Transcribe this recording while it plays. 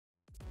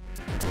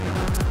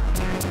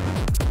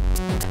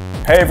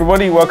Hey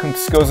everybody, welcome to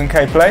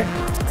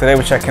Skillz-N-Gameplay. Today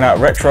we're checking out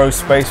Retro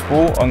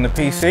Spaceball on the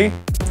PC.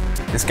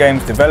 This game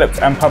is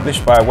developed and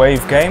published by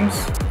Wave Games,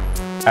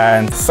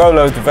 and the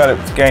solo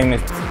developed game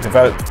is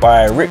developed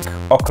by Rick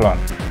Ocklon.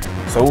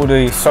 So all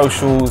the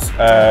socials,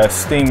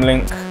 Steam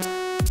link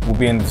will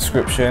be in the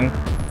description.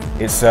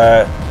 It's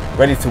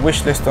ready to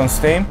wishlist on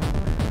Steam,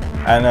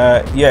 and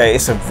yeah,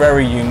 it's a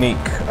very unique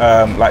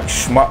like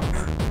shmup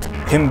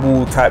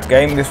pinball type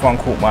game. This one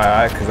caught my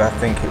eye because I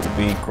think it would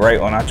be great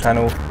on our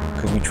channel,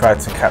 because we tried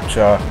to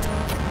capture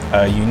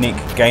unique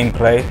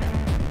gameplay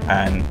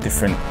and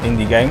different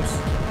indie games,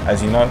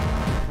 as you know.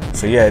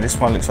 So yeah, this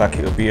one looks like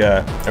it will be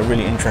a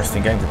really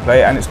interesting game to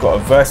play, and it's got a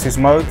versus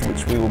mode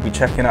which we will be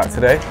checking out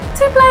today.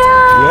 2-player!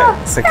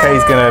 Yeah, so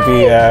Kay's gonna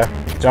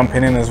be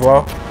jumping in as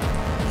well.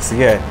 So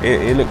yeah,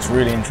 it looks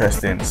really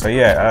interesting. So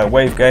yeah,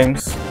 Wave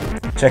Games,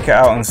 check it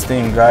out on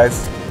Steam,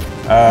 guys.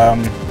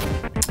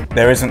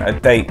 There isn't a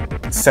date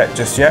set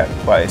just yet,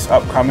 but it's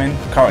upcoming,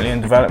 currently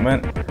in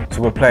development.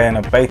 So we're playing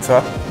a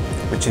beta,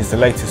 which is the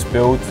latest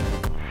build.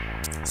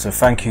 So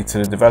thank you to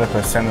the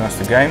developers sending us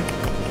the game.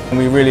 And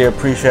we really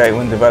appreciate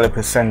when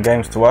developers send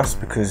games to us,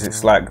 because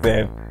it's like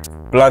their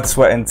blood,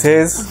 sweat and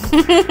tears.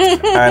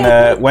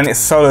 And when it's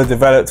solo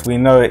developed, we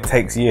know it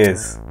takes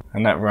years.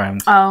 And that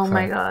rhymed. Oh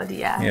my god,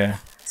 yeah. Yeah.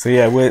 So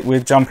yeah,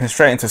 we're jumping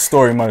straight into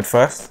story mode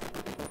first.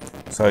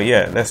 So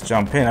yeah, let's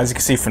jump in. As you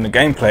can see from the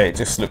gameplay, it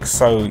just looks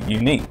so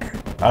unique.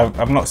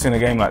 I've not seen a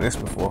game like this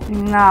before.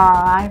 No,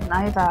 I've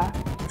neither.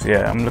 So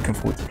yeah, I'm looking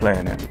forward to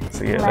playing it.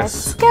 So yeah,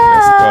 let's go.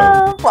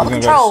 What are the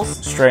controls?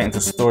 Go straight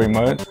into story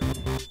mode.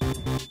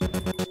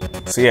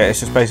 So yeah, it's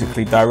just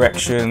basically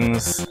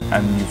directions,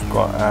 and you've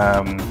got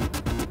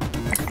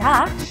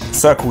dash.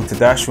 Circle to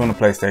dash. You're on the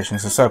PlayStation,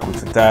 so circle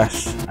to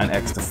dash and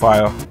X to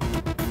fire.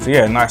 So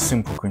yeah, nice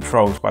simple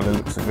controls by the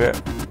looks of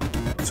it.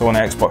 So on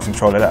an Xbox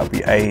controller, that'll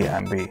be A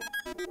and B.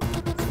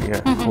 So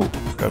yeah, cool.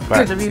 Let's go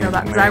back to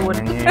that, because I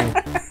wouldn't.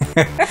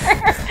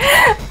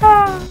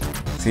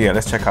 So yeah,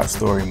 let's check out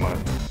story mode.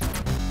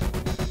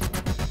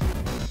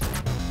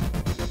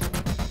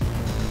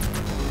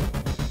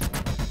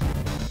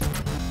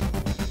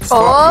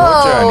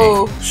 Start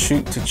your journey.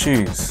 Shoot to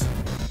choose.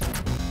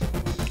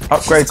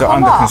 Upgrades are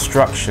under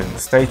construction.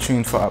 Stay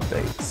tuned for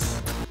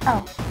updates.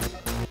 Oh.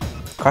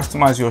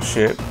 Customize your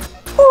ship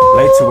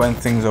later when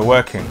things are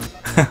working.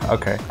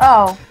 Okay.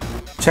 Oh.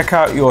 Check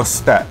out your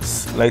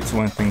stats later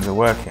when things are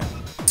working.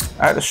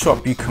 At the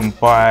shop you can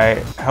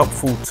buy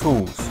helpful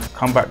tools.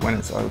 Come back when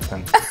it's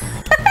open.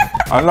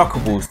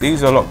 Unlockables.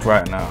 These are locked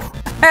right now.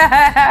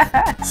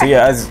 So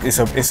yeah, as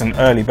it's an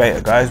early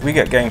beta, guys. We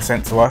get games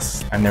sent to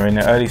us, and they're in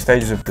the early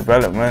stages of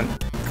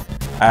development.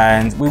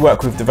 And we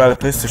work with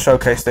developers to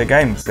showcase their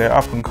games. They're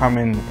up and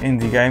coming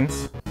indie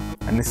games.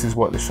 And this is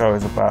what the show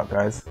is about,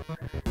 guys.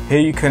 Here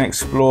you can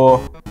explore,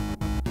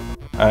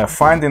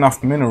 find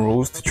enough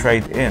minerals to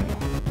trade in.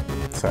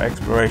 So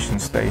exploration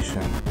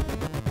station.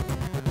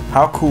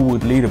 How cool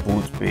would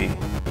leaderboards be?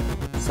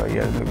 So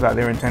yeah, it looks like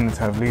they're intended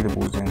to have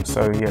leaderboards in.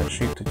 So yeah,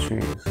 shoot to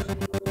choose.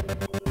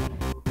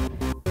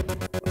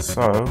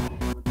 So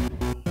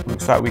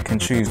looks like we can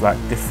choose like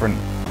different,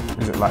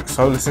 is it like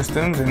solar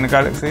systems in the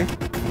galaxy,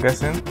 I'm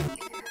guessing?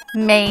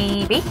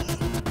 Maybe.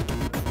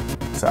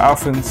 So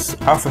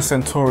Alpha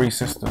Centauri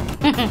system.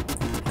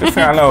 Good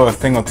thing I know a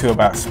thing or two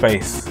about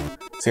space.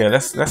 So yeah,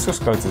 let's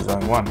just go to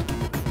zone 1.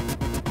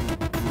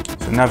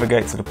 So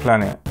navigate to the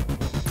planet.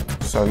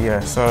 So yeah,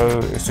 so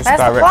it's just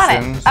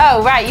directions.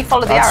 Oh right, you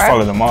follow the arrow. Just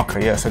follow the marker,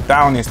 yeah. So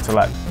down is to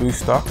like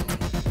booster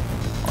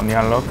on the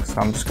analog. So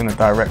I'm just gonna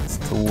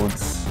direct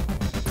towards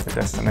the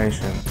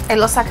destination. It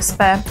looks like a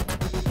sperm.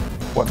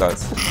 What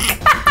does? A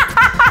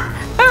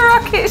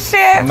rocket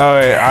ship. No,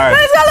 it's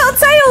got a little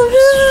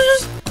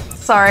tail.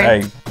 Sorry.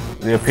 Hey,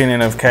 the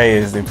opinion of Kay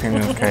is the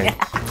opinion of Kay.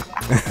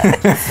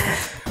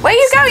 Where are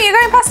you going? You're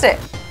going past it.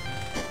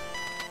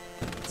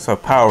 So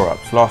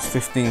power-ups last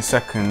 15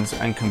 seconds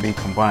and can be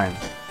combined.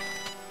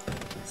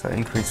 So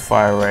increase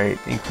fire rate,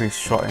 increase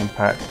shot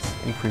impact,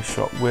 increase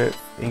shot width,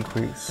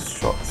 increase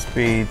shot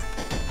speed,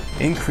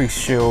 increase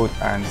shield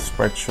and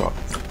spread shot.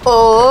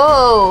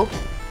 Oh!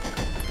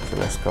 So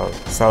let's go.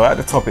 So at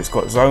the top it's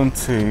got zone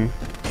 2,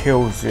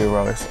 kill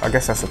 0. I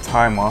guess that's a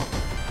timer.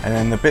 And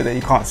then the bit that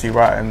you can't see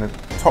right in the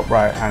top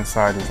right hand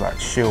side is like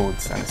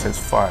shields, and it says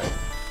 5.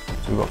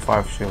 So we've got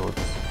 5 shields.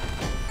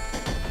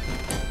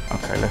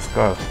 Okay, let's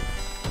go.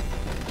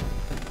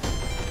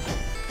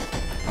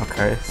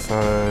 Okay,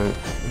 so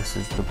this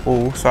is the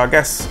ball. So I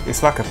guess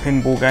it's like a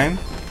pinball game,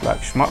 like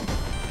shmup.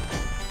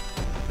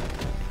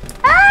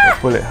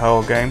 A bullet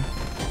hell game.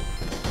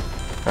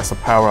 That's a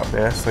power up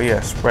there. So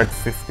yeah, spread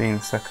 15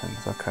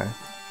 seconds. Okay.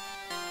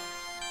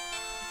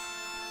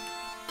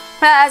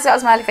 It's got a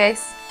smiley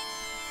face.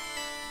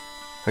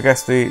 I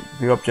guess the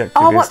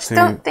objective is to...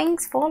 don't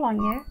things fall on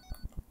you?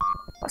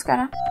 What's going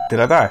on? Did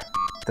I die?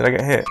 Did I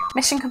get hit?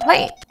 Mission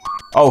complete.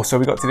 Oh, so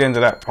we got to the end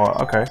of that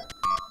part. Okay.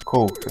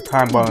 Cool. So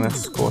time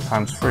bonus, score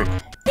times 3.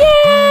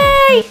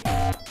 Yay!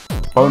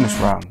 Bonus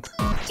round.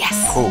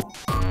 Yes. Cool.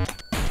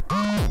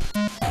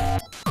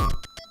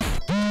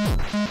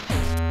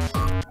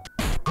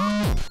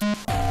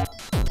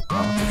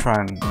 try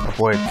and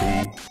avoid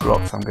the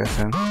blocks, I'm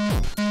guessing.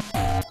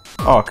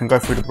 Oh, I can go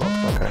through the blocks,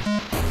 okay.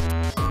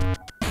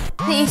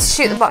 I think you need to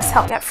shoot the blocks to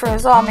help get through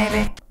as well,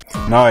 maybe.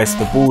 No, it's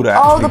the ball that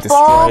actually destroys.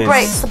 Oh, the ball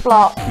breaks the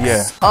blocks.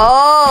 Yeah.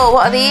 Oh,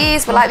 what are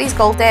these? We like these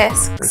gold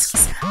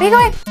discs. Where are you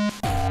going?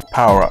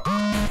 Power up.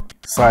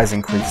 Size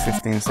increase,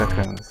 15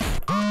 seconds.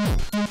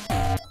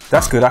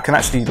 That's good. I can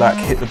actually like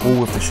hit the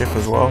ball with the ship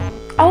as well.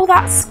 Oh,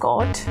 that's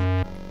good.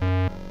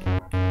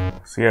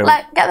 So yeah.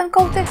 Like, get them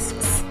gold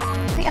discs.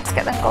 I think you have to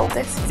get them gold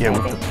discs. Yeah,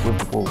 maybe. with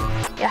the ball.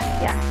 Yeah.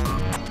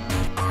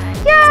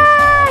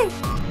 Yay!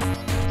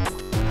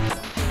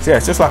 So yeah,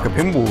 it's just like a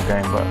pinball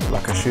game, but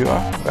like a shooter.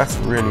 That's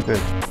really good.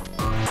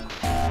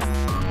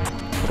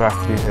 What do I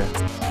have to do here?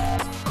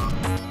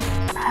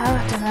 Oh,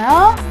 I don't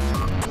know.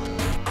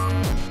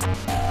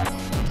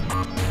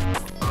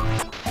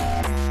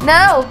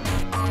 No!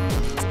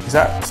 Is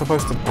that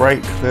supposed to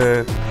break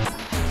the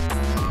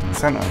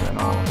center then,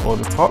 or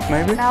the top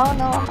maybe? No,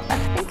 I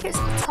think it's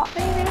the top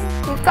maybe.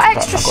 We've got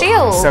extra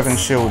shields. 7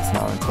 shields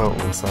now in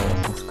total, so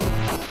that's good.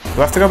 Do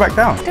I have to go back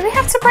down? Do we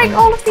have to break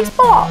all of these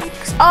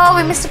blocks? Oh,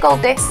 we missed a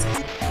gold disc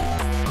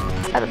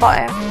at the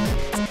bottom.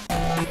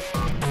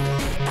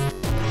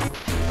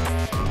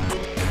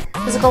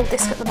 There's a gold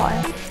disc at the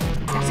bottom.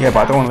 Yeah,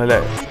 but I don't want to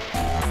let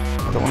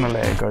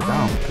it go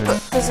down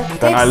because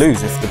then I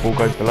lose if the ball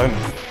goes below me.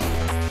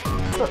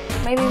 But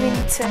maybe we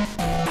need to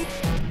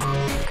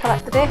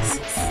collect the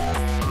discs.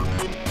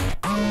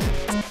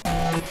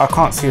 I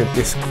can't see a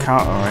disc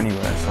counter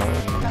anywhere, so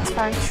that's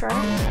very true.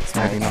 That's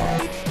very maybe true.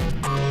 not.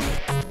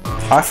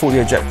 I thought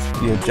the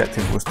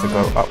objective was to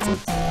go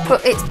upwards.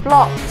 But it's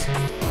blocked.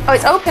 Oh,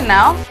 it's open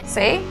now.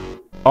 See?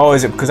 Oh,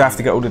 is it because I have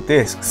to get all the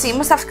discs? So you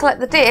must have to collect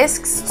the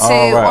discs to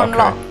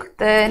unlock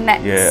the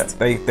next. Yeah,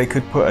 they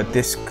could put a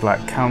disc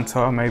like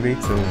counter maybe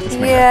to just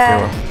make that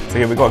clearer. So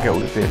yeah, we got to get all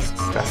the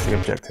discs. That's the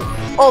objective.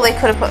 Or they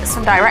could have put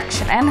some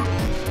direction in.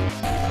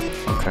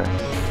 Okay.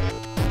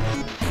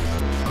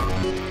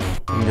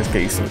 You can just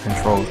get used to the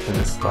controls because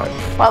it's like.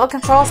 What are the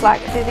controls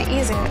like? Do they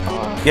easy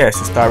or? Yeah, it's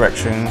just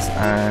directions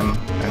and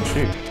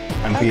shoot,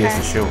 and B is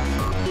the shield,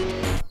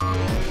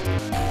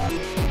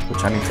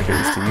 which I need to get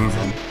used to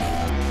using.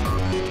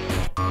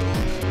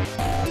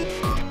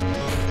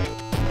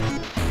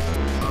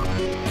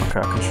 Okay,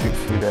 I can shoot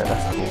through there.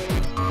 That's cool.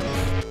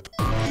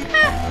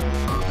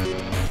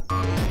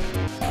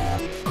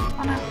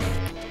 Oh no.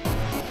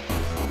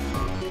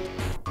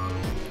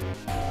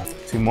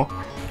 2 more.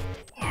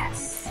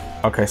 Yes.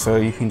 Okay, so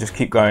you can just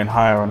keep going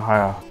higher and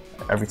higher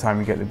every time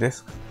you get the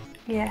disc.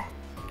 Yeah.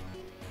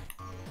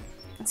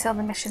 Until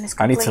the mission is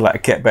complete. I need to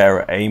like get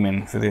better at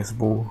aiming for this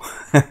ball.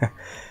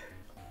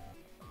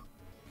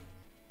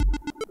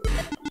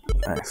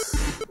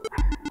 Nice.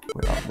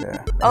 We're up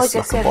there. Oh, It's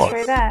just like a go boss.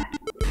 through there.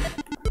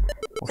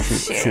 Or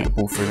shoot the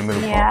ball through the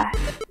middle Yeah. part.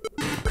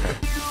 Okay,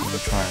 I'm gonna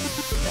try and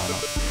line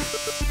up.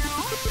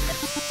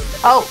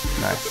 Oh,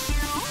 Nice.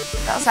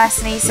 that was nice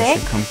and easy.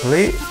 Mission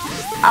complete.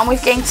 And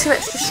we've gained 2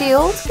 extra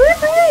shields.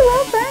 Woohoo!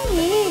 Well done,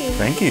 you.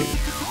 Thank you.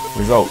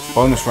 Results.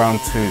 Bonus round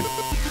 2.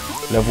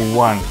 Level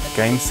 1.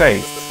 Game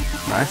saved.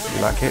 Nice.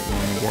 You like it? You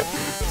want to get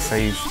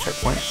save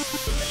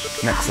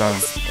checkpoints. Next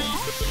zone.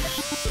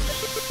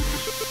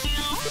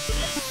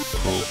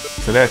 Cool.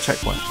 So they're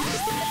checkpoints.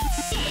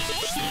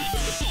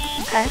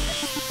 Okay.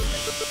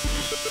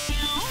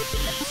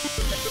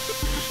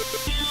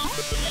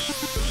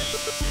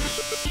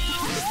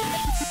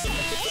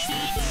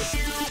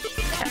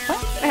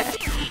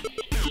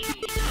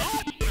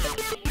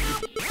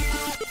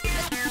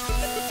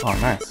 Oh,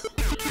 nice.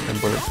 Them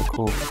bullets are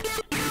cool.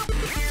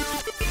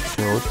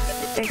 Shield.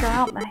 Bigger,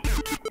 aren't they?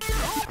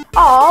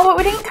 Oh, but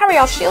we didn't carry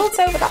our shields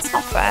over. That's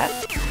not fair.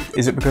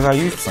 Is it because I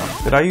used some?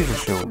 Did I use a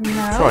shield? No.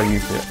 I'm sure I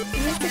used it.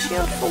 You used the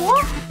shield for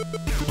what?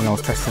 When I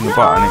was testing the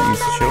button, it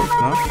used the shield,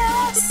 no?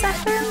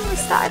 7. We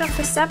started off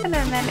with 7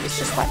 and then it's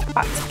just went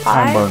back to 5.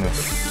 Time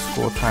bonus.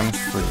 4 times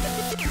 3.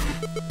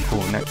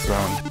 Cool, next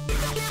zone.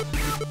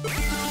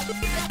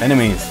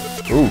 Enemies.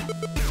 Ooh.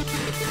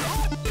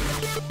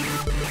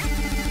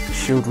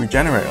 Shield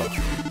regenerator.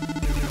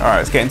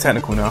 Alright, it's getting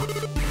technical now.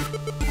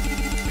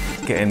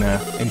 It's getting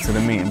into the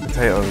meat and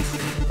potatoes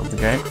of the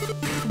game.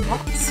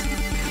 What?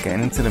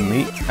 Getting into the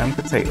meat and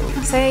potatoes.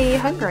 I say you're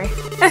hungry.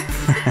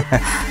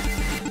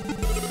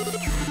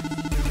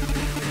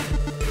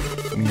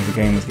 It means the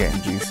game is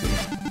getting juicy.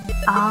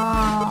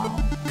 Oh.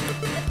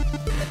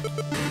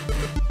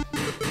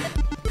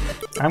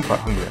 I'm quite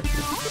hungry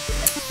actually.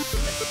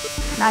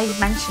 Now you've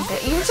mentioned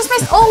it. You just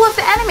missed all of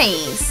the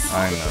enemies.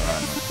 I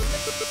know.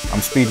 I'm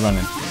speed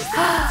running.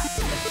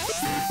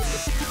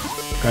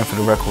 Going for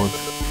the record.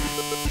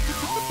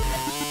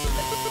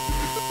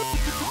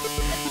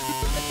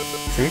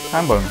 See?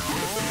 Hand bonus.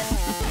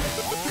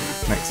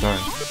 Next zone.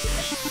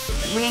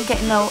 We ain't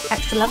getting no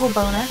extra level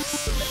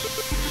bonus.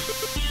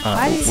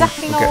 Why are you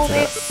zapping all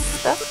this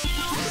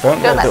stuff?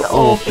 Don't let the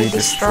orb be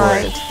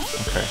destroyed.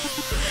 Okay.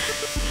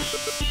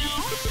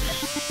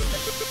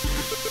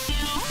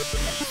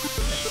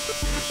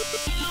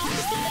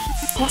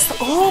 What's the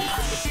orb?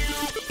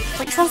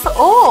 Which one's the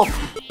orb?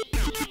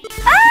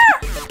 Ah!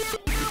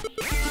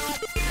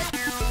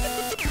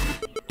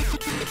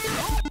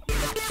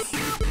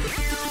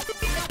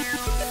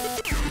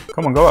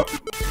 Come on, go up.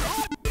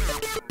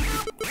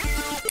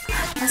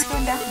 Let's go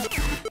down.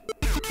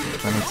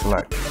 I need to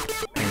like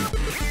aim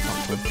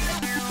upwards.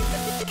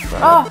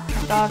 Right. Oh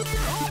my god.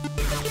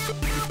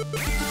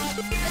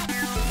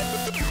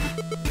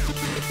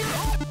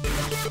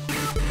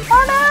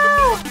 Oh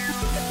no!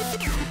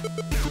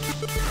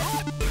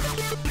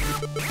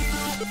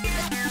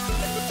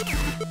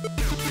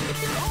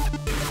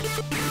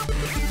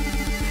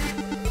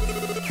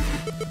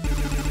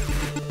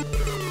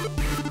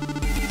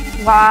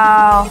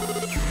 Wow.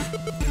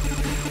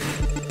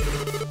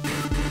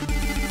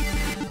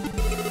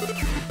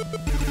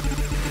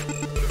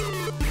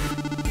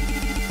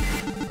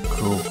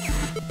 Cool.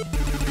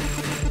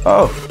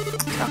 Oh.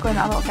 It's not going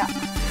that little gap.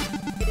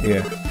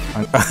 Yeah.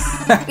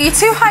 You're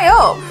too high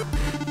up.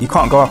 You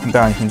can't go up and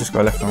down, you can just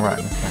go left and right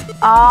in this game.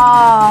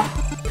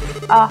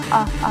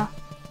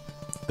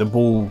 The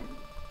ball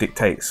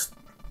dictates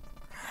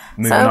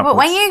moving So, but upwards.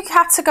 when you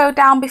had to go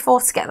down before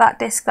to get that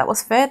disc that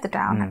was further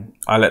down.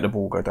 I let the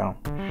ball go down.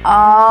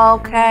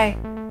 Okay.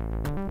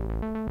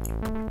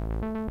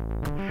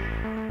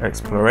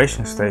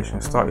 Exploration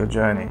station, start your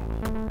journey.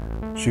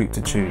 Shoot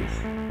to choose.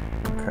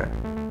 Okay.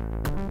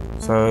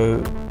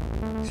 So,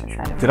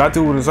 did I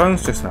do all the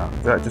zones just now?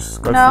 Did I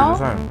just go through the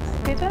zones?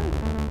 No, didn't.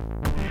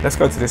 Let's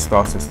go to this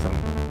star system.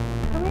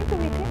 Oh, maybe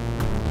we did.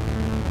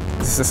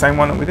 Is this the same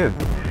one that we did?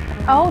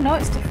 Oh, no,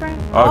 it's different.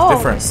 Oh, it's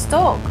different. It's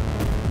stuck.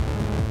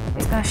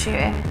 He's going to shoot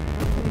it.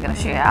 He's going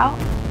to shoot it out.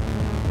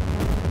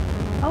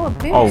 Oh, a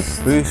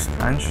boost. Oh, boost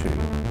and shoot.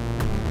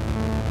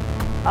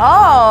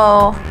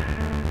 Oh.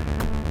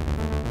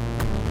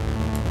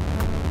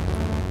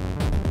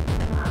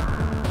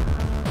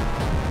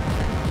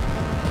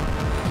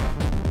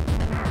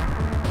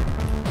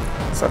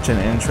 Such an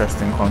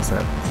interesting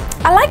concept.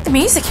 I like the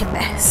music in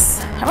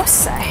this, I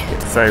must say.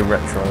 It's very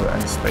retro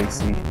and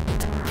spacey.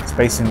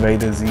 Space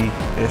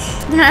Invaders-y-ish.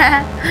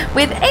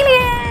 With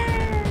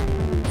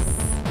aliens!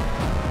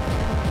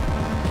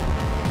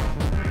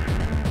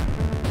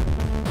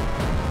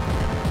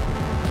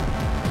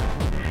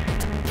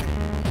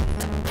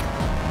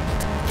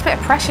 It's a bit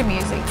of pressure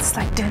music. It's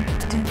like dun,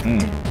 dun, dun,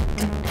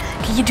 dun.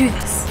 Can you do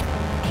this?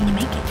 Can you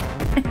make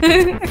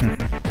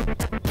it?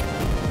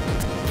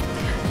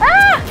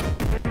 Ah!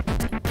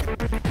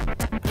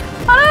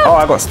 Oh no! Oh,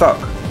 I got stuck.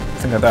 I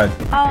think I died.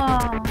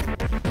 Oh,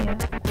 yeah.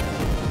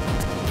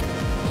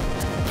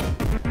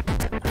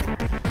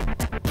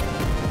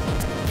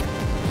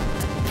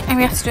 And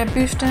we have to do a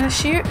boost and a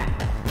shoot.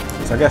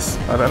 So I guess,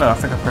 I don't know, I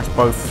think I pressed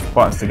both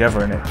buttons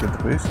together and it did the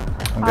boost,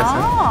 I'm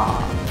guessing.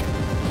 Oh.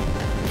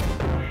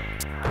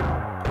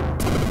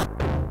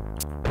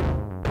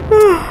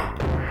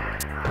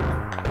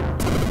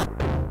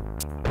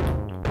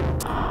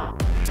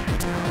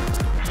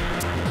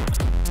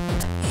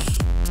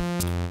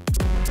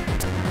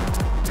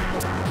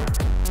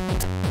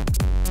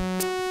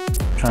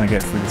 Trying to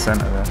get through the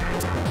centre there,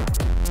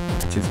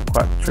 which is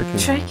quite tricky.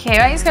 Tricky,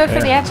 right? Let's go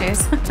for the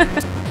edges.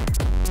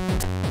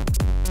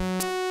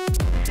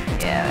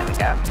 Yeah, there we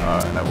go.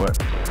 Alright, that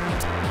worked.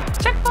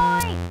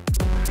 Checkpoint!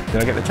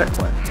 Did I get the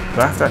checkpoint? Do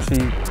I have to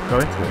actually go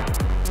into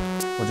it?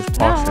 Or just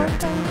pass No, it?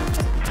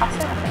 just pass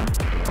it, I think.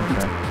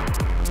 Okay.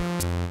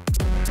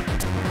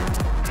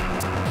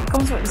 It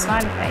comes with the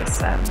smiley face,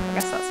 so I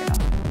guess that's enough.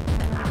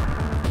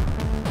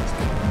 Let's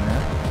get in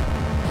there.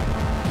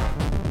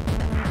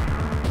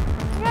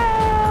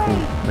 Yay!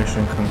 Cool.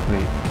 Mission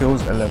complete.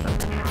 Kills 11.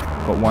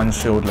 Got 1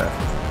 shield left.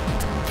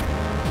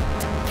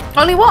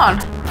 Only one?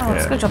 Oh,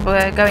 it's a Yeah. good job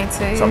we're going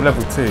to. So I'm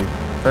level 2.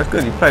 So it's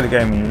good, you play the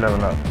game and you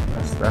level up.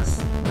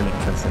 That's really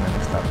interesting in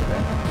this type of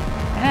game.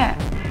 Yeah.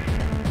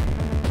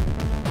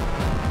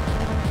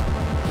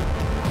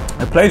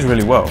 It plays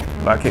really well.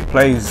 Like, it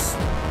plays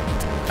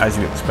as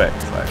you expect.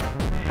 Like,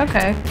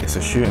 Okay. it's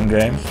a shooting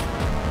game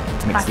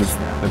mixed with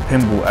the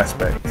pinball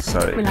aspect, so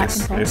We like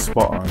it's pinball.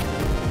 spot on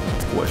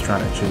what it's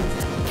trying to achieve.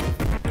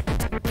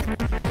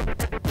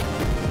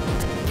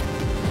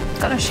 It's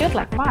got no shield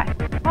left. Why?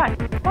 Why?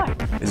 Why?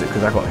 Is it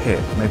because I got hit?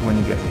 Maybe when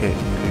you get hit,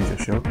 you lose your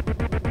shield.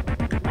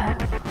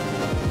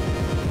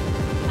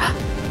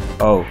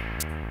 Oh.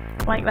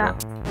 Like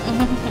that.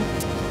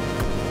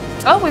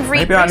 Oh, we've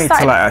Maybe I need to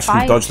like actually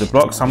five. dodge the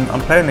blocks. I'm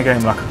playing the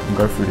game like I can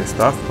go through this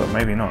stuff, but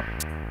maybe not.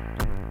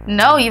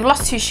 No, you've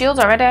lost 2 shields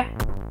already.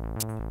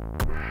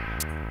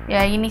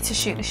 Yeah, you need to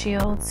shoot the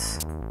shields.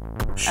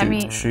 Shoot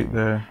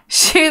the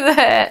Shoot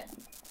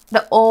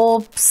the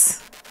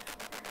orbs.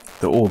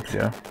 orbs,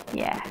 yeah?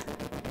 Yeah.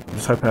 I'm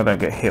just hoping I don't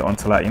get hit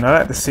onto like, you know,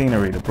 like the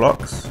scenery, the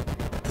blocks.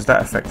 Does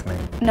that affect me?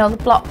 No, the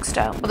blocks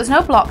don't. But there's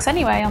no blocks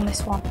anyway on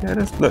this one. Yeah,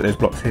 there's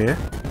blocks here,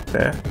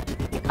 there.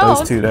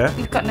 Those 2 there.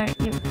 You've got no.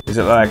 Is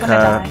it like gonna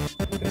die.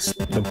 it's,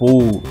 the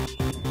ball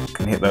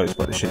can hit those,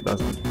 but the ship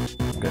doesn't?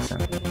 I'm guessing.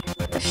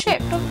 The ship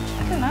doesn't.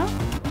 I don't know.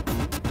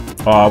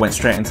 Oh, I went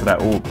straight into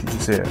that orb. Did you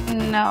see it?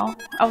 No,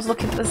 I was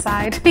looking at the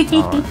side.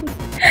 Alright.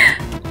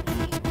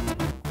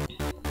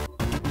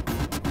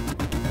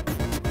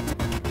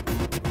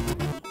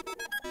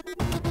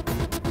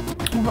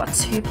 We've got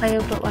 2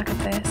 players look like a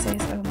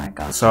versus. Oh my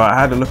god. So I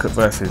had a look at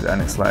versus,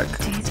 and it's like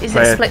is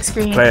it split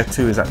screen? Player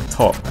 2 is at the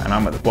top, and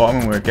I'm at the bottom,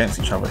 and we're against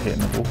each other hitting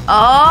the ball.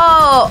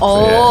 Oh,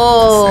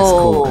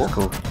 so yeah, it's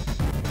cool.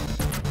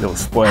 Little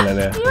spoiler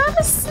there. You had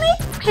a sneak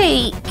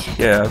peek.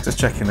 Yeah, I was just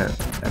checking that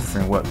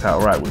everything worked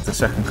out right with the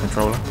second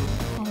controller.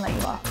 I'll let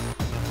you off.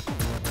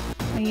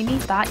 Oh, you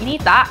need that. You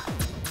need that.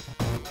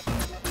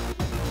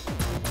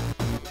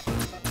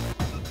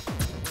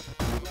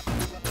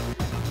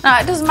 No,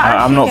 it doesn't matter.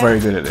 I'm not very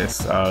good at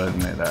this. I'll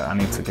admit that. I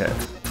need to get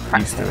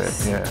used to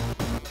it. Yeah.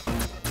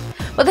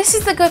 Well, this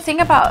is the good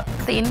thing about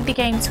the indie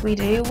games we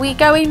do. We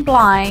go in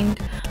blind,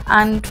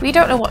 and we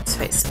don't know what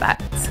to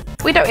expect.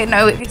 We don't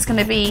know if it's going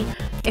to be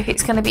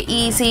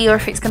easy or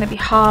if it's going to be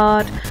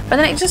hard. But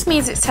then it just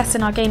means it's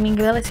testing our gaming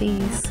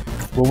abilities.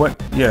 Well,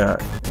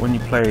 when you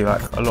play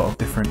like a lot of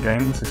different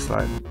games, it's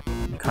like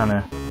you kind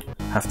of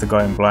have to go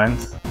in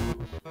blind.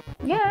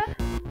 Yeah.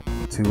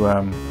 To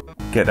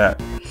get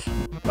that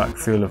like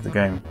feel of the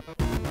game.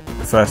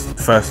 The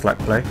first like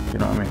play. You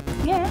know what I mean?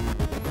 Yeah.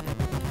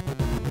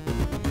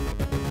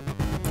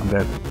 I'm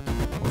dead.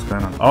 What's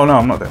going on? Oh no,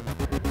 I'm not dead.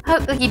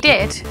 Oh, you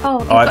did? Oh,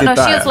 I did no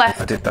die. shields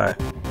left. I did die.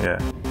 Yeah.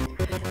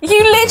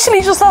 You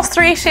literally just lost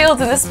 3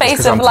 shields in the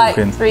space of like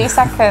 3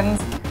 seconds.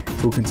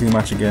 Talking too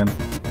much again.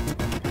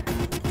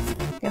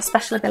 Your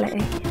special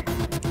ability.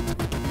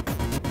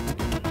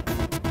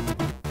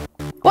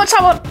 Watch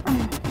out!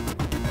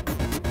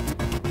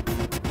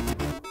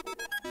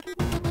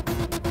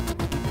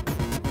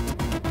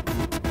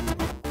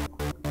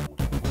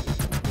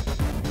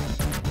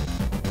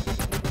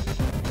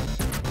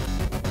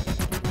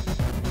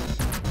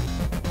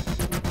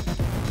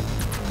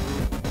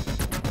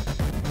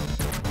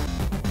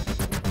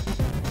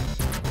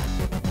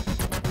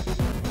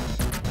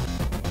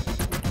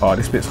 Oh,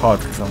 this bit's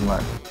hard because I'm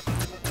like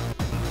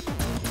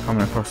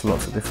coming across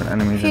lots of different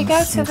enemies in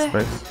a small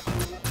space.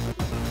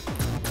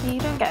 You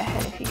don't get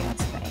ahead if you go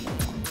into the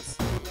aliens.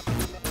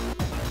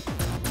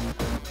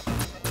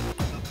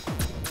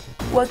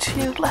 One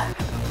shield left.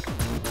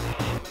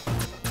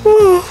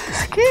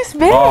 Excuse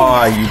me.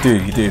 Oh, you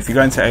do. If you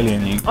go into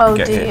alien, you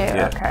get hit.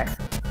 Yeah. Okay.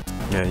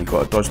 Yeah, you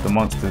got to dodge the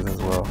monsters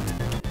as well.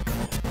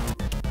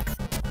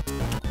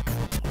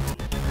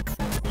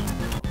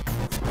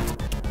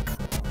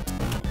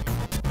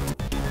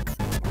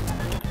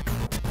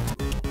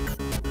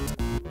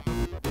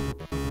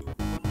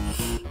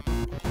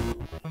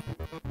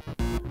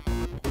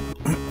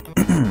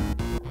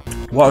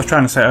 What I was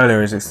trying to say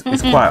earlier is it's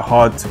quite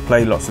hard to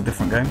play lots of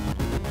different games.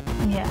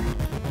 Yeah.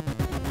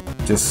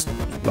 Just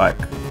like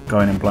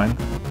going in blind.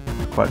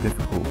 It's quite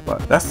difficult,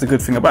 but that's the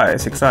good thing about it.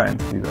 It's exciting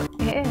to do that.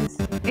 It is.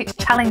 It's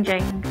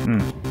challenging.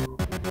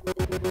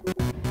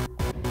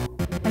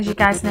 As you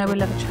guys know, we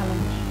love a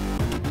challenge.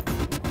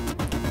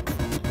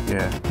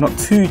 Yeah. Not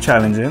too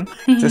challenging,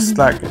 just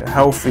like a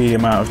healthy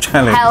amount of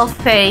challenge.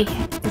 Healthy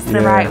is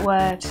the right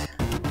word.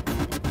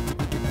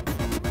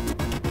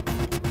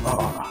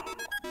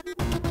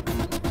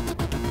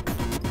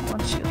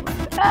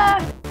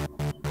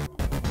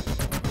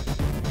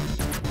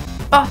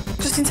 Oh,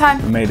 just in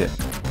time. We made it.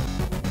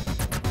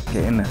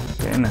 Get in there.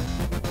 Get in there.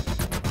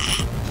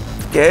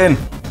 Get in.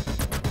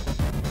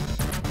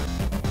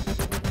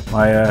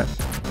 My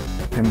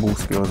pinball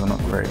skills are not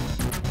great.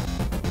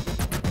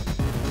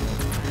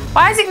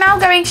 Why is it now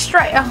going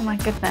straight? Oh my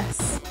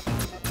goodness.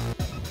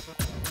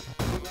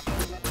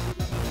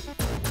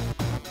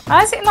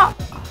 Why is it not?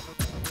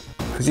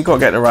 Because you got to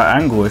get the right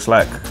angle. It's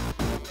like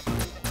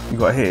you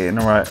got to hit it in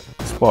the right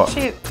spot.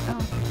 Shoot.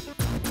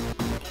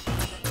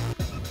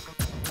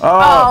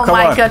 Oh, come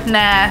my on.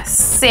 Goodness.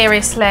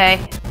 Seriously.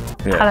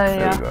 Yeah,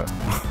 hallelujah. there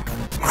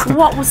we go.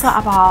 What was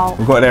that about?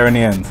 We got there in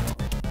the end.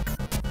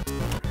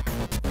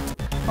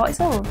 What is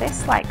all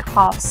this like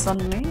half sun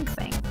moon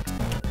thing?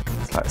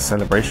 It's like a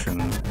celebration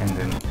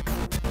ending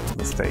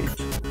the stage.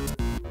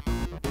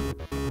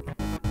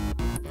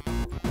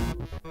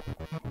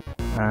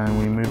 And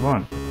we move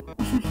on.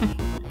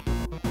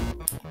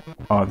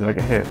 Oh, did I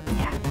get hit?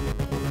 Yeah.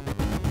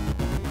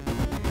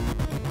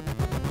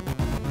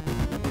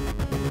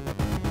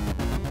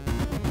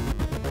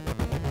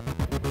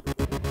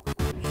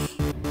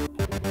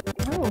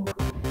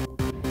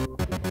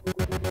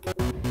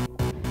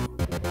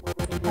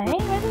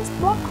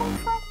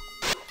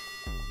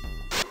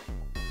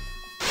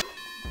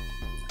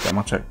 Get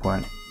my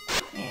checkpoint.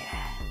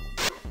 Yeah.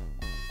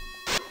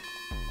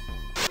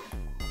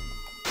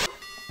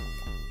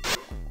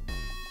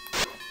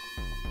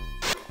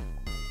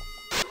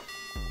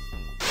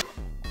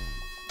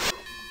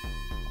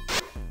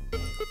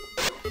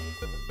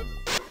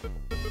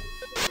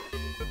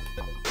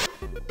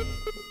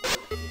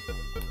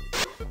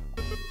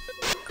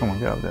 Come on,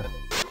 get up there.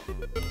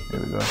 Here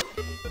we go.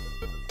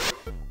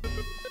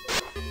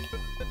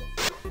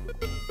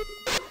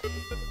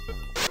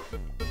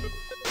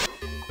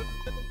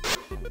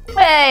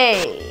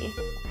 Hey!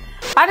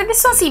 Why did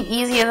this one seem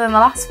easier than the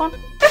last one?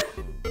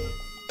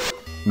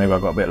 Maybe I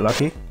got a bit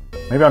lucky.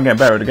 Maybe I'm getting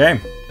better at the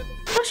game.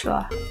 Of course you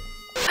are.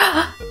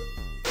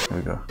 Here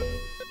we go.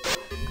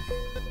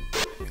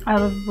 I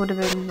would have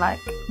been like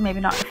Maybe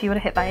not if you would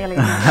have hit that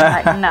alien.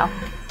 Like, no,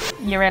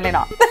 you're really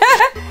not.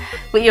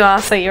 But you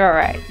are, so you're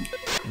alright.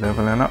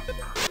 Leveling up.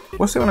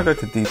 What's it when I go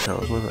to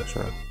details? What does that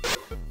show?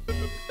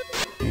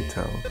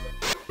 Details.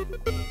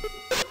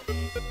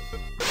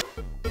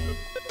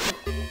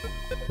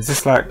 Is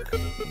this like...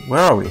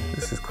 Where are we?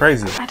 This is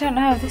crazy. I don't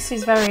know. This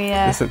is very...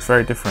 this looks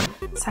very different.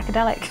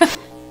 Psychedelic.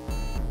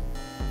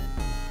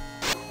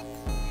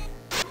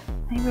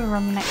 Maybe we're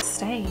on the next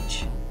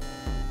stage.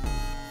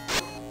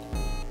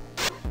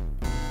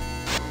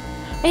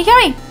 Where are you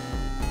going?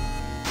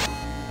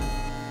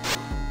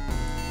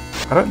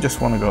 I don't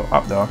just want to go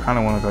up there, I kind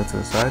of want to go to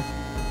the side.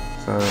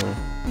 So...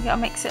 You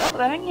gotta mix it up though,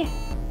 haven't you?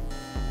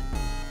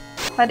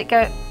 Let it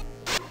go.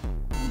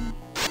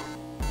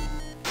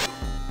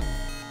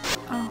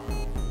 Oh.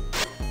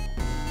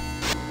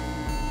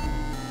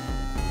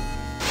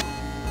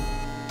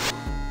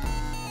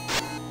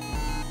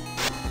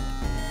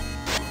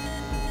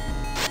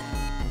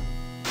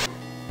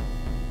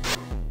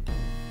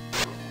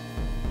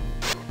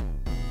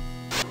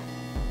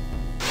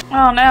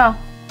 Oh no.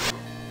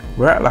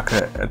 We're at like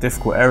a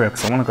difficult area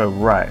because I want to go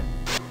right.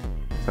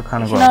 So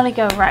kind of. You can only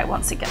go right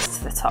once it gets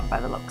to the top by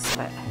the looks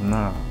of it.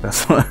 No,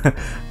 that's what.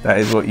 That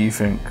is what you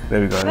think.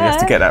 There we go. Yeah. You have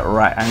to get that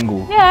right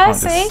angle. Yeah, I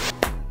see.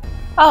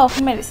 Oh,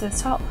 we made it to the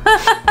top.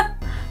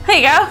 There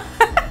you go.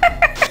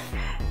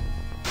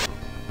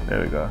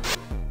 There we go.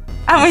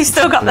 And we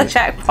still got the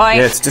checkpoint.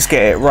 Yeah, to just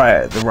get it right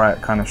at the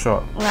right kind of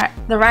shot. Right,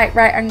 the right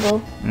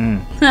angle.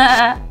 Mm.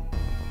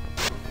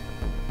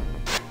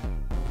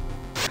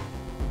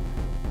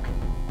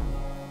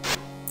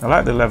 I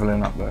like the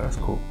leveling up there, that's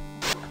cool.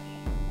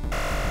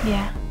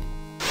 Yeah.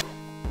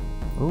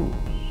 Ooh.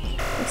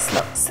 This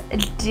looks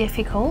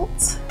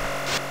difficult.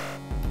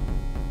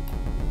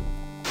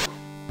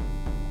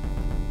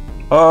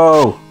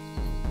 Oh!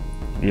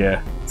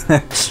 Yeah.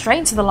 Straight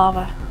into the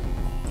lava.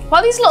 What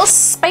are these little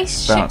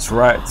spaceship Bounce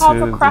right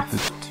hovercraft to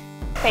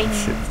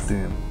things? ship's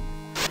doom.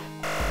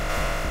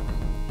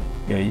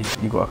 Yeah,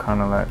 you gotta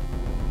kind of like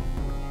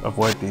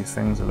avoid these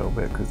things a little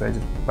bit because they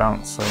just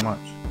bounce so much.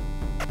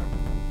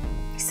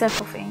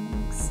 Circle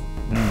things.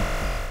 Mm.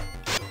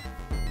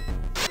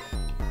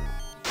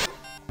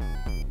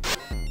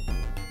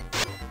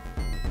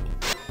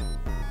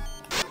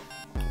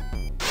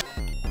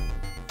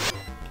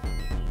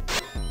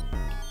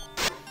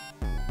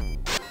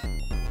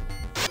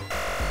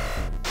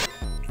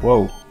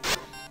 Whoa.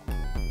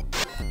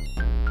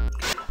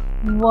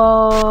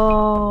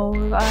 Whoa,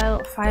 we've got a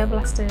little fire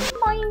blaster.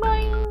 Boing,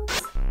 boing.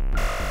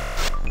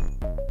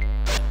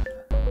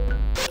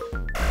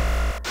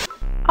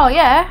 Oh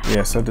yeah.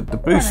 Yeah, so the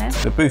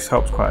boost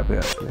helps quite a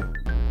bit actually.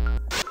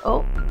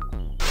 Oh.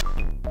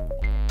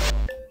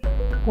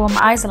 Well,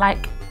 my eyes are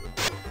like.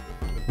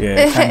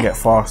 Yeah, it can get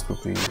fast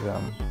with these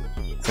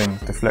things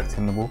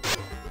deflecting the ball.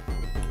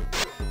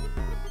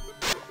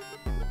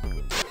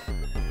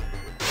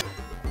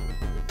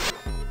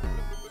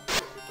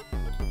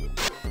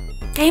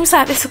 Games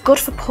like this are good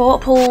for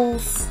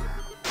portables.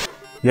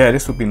 Yeah,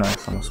 this would be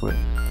nice on a Switch.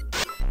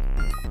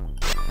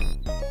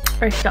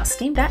 Or if you got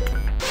Steam Deck.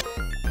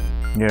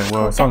 Yeah,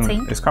 well, it's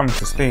coming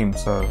to Steam,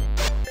 so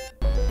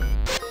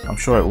I'm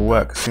sure it will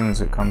work as soon as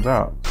it comes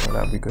out. So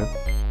that'd be good.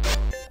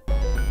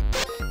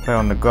 Play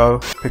on the go,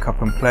 pick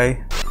up and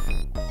play.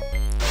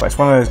 But it's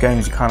one of those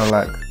games you kind of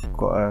like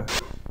gotta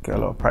get a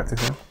lot of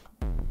practice in.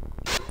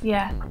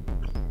 Yeah.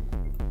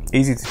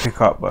 Easy to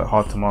pick up, but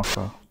hard to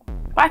master.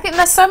 But I think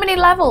there's so many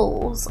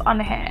levels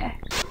on here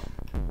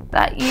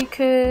that you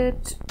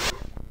could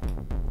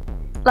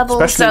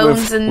level Especially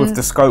zones and with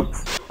the scope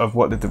of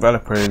what the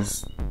developer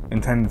is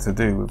intended to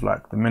do with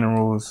like the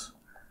minerals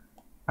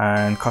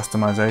and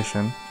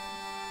customization.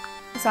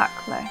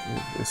 Exactly.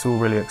 It's all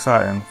really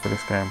exciting for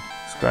this game.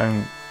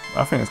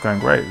 I think it's going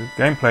great. The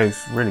gameplay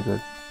is really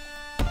good.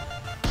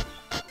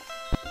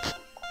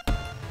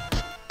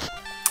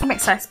 I'm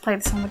excited to play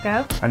this on the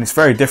go. And it's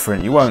very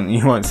different. You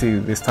won't see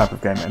this type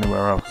of game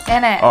anywhere else.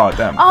 In it. Oh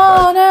damn.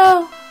 Oh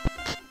no.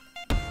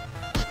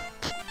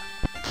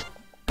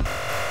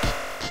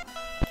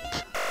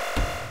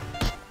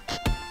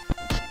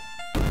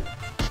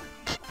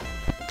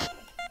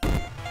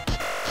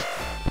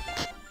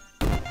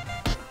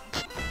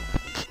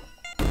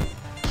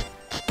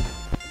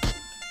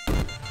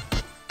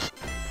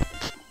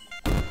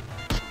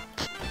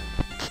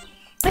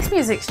 This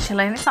music's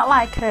chilling. It's not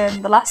like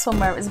the last one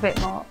where it was a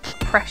bit more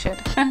pressured.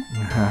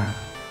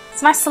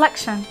 It's a nice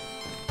selection.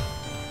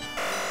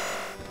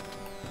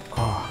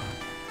 Oh.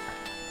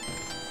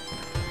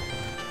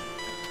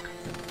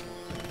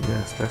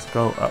 Yes, let's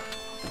go up,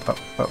 up,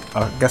 up.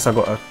 I guess I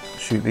gotta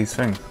shoot these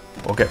things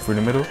or get through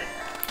the middle.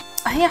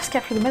 I think you have to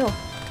get through the middle.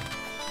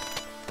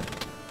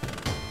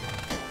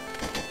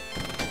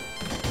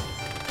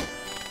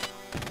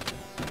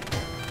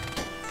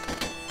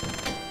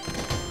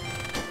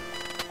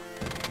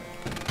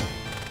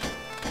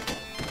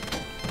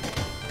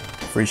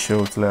 Three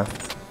shields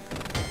left.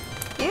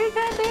 You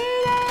can do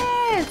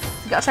this!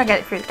 You gotta try and get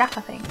it through the gap,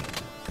 I think.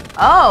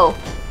 Oh!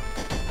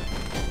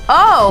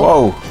 Oh!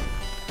 Whoa!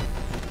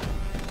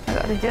 I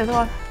gotta do the other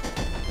one.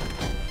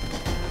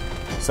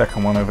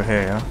 Second one over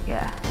here, yeah?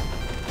 Yeah.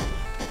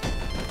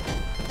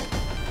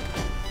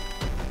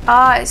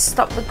 Ah, it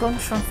stopped the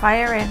guns from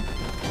firing.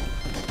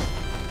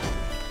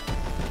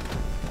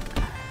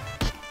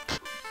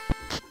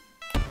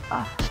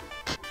 Oh.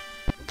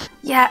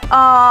 Yeah.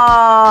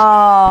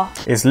 Oh.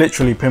 It's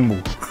literally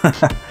pinball.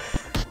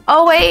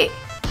 Oh wait.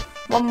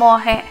 One more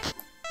hit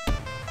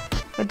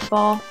with the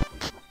ball.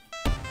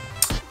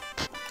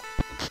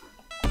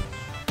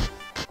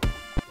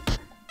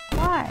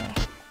 Why?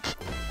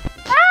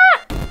 Ah.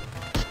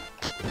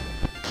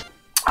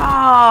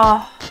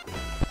 Oh.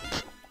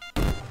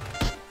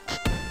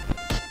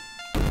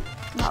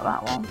 Not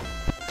that one.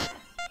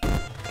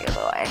 The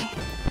other way.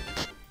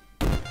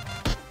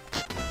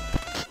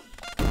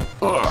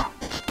 Ugh.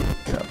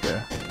 Get up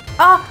there.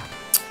 Oh,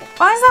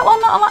 why is that one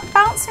not like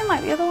bouncing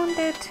like the other one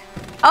did?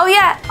 Oh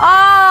yeah. Oh,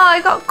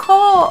 I got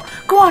caught.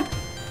 Go on.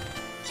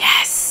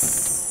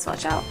 Yes.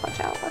 Watch out. Watch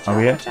out. Watch out. Are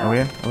we in? Watch out. Are we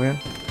in? Are we in?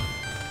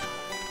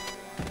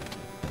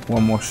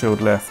 One more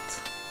shield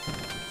left.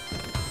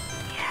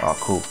 Yes. Oh,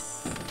 cool.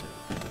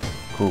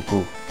 Cool,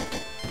 cool.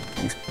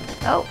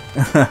 Oh.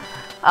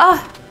 Oh.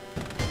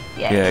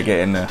 Yeah. Yeah, get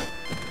in there.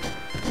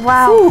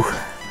 Wow. Whew.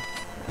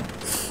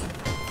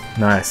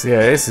 Nice. Yeah,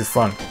 this is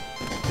fun.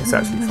 It's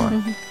actually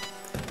fun.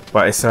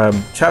 But it's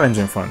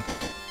challenging fun.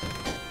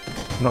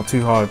 Not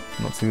too hard,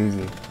 not too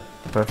easy.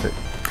 Perfect.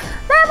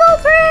 Level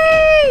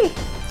 3!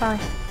 Sorry.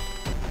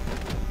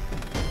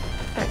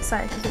 Got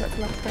excited because we got to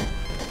level 3.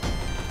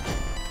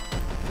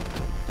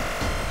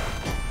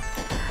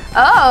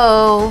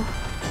 Oh!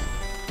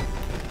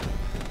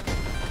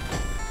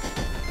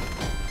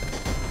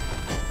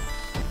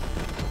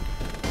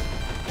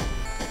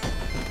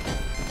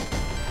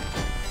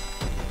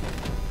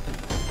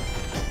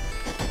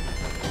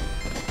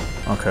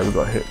 Okay, we've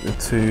got to hit the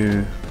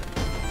two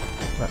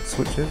like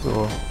switches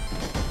or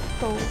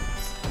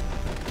Bulbs.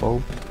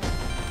 bulb.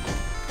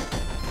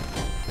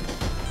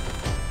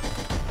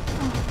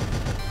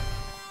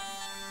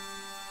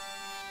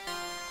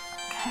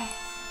 Okay.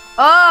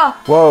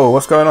 Oh! Whoa,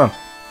 what's going on?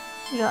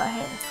 You gotta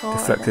hit the floor.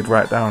 Deflected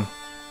right down.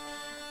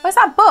 Where's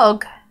that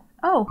bug?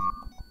 Oh.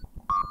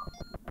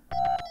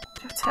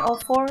 Do you have to hit all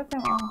 4 of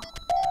them? Or?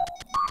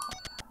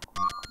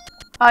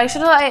 Oh, you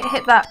should have let it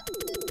hit that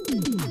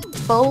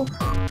bulb.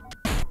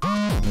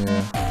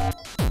 Yeah.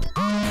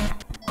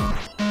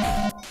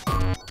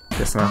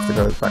 Guess I have to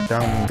go back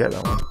down and get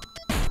that one.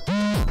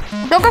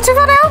 Don't go too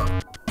far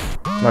down!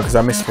 No, because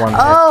I missed one.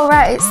 Oh,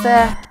 right, it's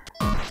there.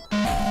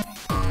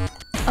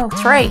 Oh,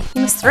 3.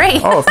 You missed 3.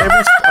 Oh,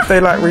 if they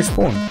like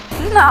respawn.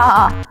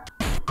 Nah.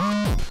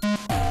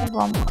 There's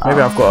one.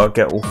 Maybe I've got to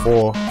get all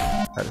 4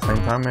 at the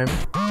same time, maybe.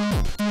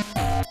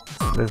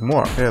 There's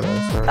more up here though,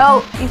 so...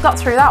 Oh, you've got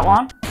through that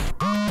one.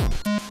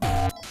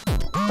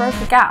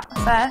 Broke a gap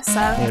there, so...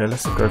 Yeah,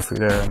 let's go through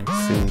there and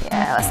see.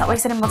 Yeah, let's not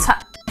waste any more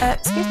time.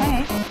 Excuse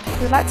me.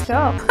 We'd like to go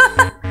up.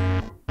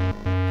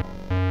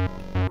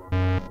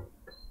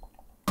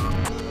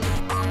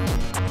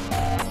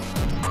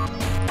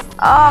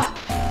 Oh.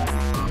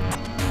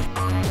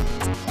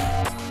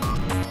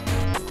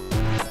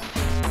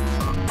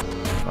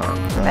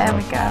 There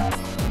we go.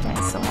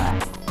 Getting somewhere.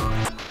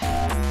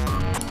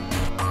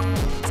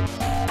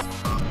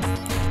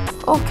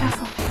 Oh,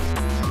 careful.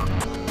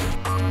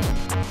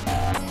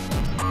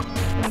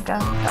 There we go.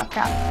 Got a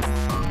gap.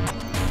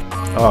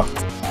 Oh,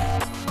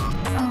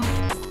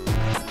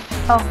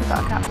 Oh, we got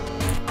a gap.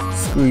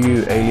 screw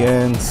you,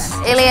 aliens.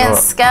 Alien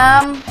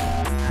scam.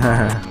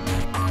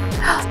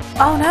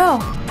 Oh no.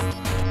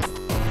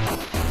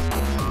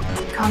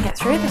 Can't get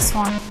through this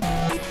one.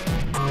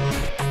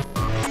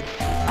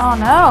 Oh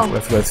no. We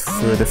have to go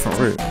through a different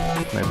route,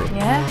 maybe.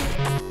 Yeah.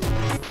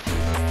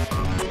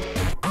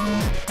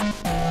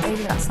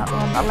 Maybe that's not the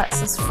one that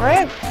lets us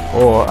through.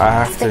 Or I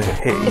have to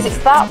hit Is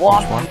it that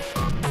one? each one.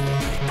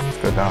 Let's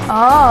go down.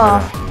 Oh.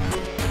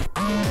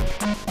 Yeah.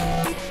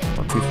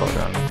 Not too far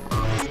down.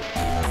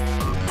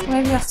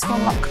 Maybe you have to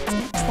unlock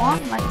each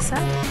one, like you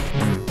said.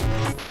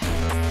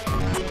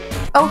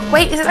 Oh,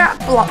 wait, is it that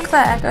block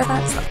there? Go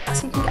there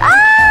so you can get...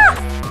 Ah!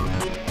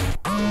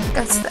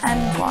 Go to the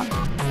end one.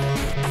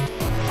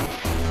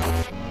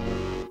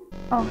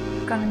 Oh,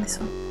 gone in this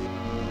one.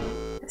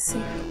 Let's see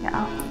if we can get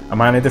out.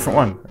 Am I in a different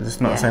one? Is this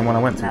not the same one I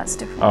went to? No, it's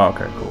different. Oh,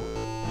 okay, cool.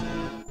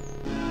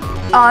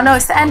 Oh, no,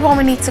 it's the end one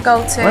we need to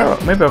go to. Well,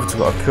 maybe I've just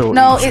got to kill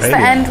No, each it's the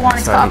alien end one.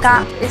 It's got a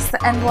gap. It's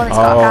the end one. It's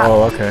got a gap.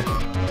 Oh, okay.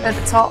 At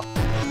the top.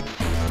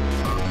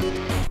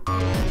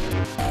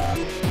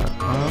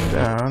 Calm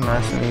down,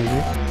 nice and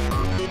easy.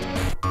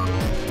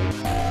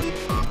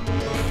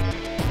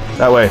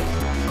 That way.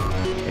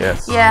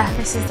 Yes. Yeah,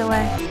 this is the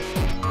way.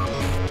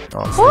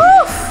 Awesome.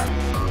 Woof!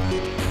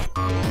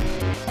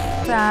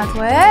 Bad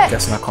way.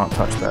 Guessing I can't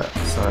touch that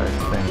side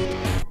thing.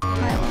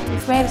 Right, well,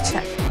 we've made a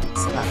checkpoint,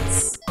 so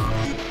that's...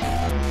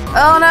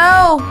 Oh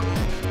no!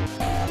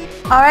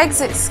 Our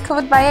exit's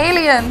covered by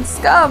aliens.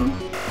 Scum!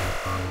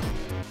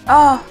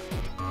 Oh.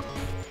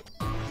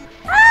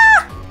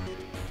 Ah!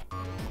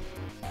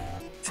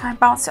 Try and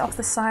bounce it off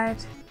the side.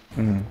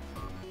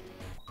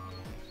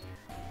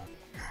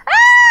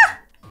 Ah!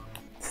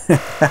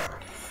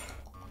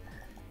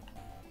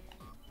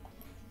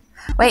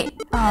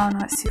 Oh no,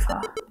 it's too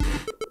far.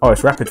 Oh,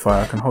 it's rapid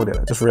fire. I can hold it.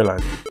 I just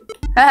realised.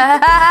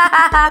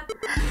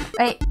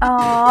 Wait.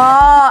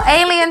 Oh,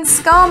 alien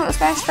scum. It was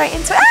going straight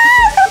into it.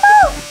 Ah,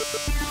 no!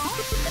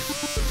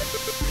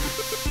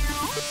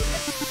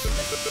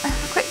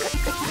 Quick.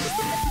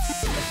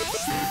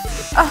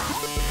 Oh.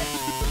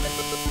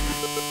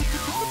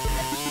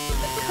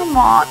 Come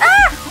on.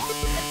 Ah!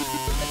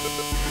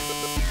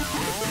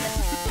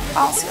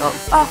 Bounce it up.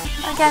 Oh,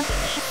 again.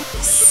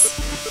 Yes.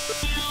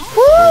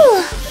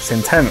 Woo! It's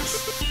intense.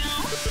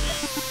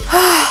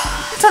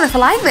 I don't know if I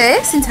like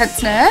this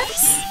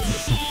intenseness.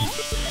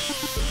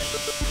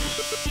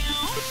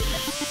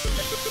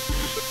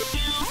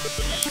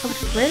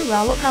 Covered really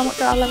well. Look how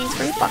much our level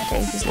 3 back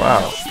gauge is.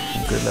 Wow,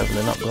 some good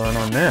leveling up going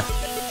on there.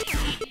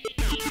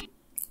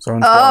 So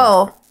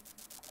oh.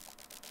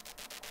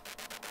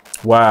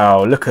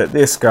 Wow, look at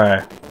this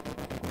guy.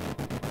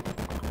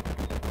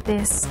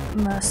 This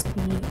must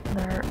be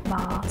their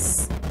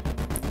boss.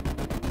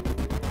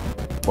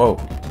 Whoa.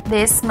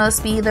 This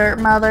must be their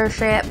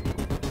mothership.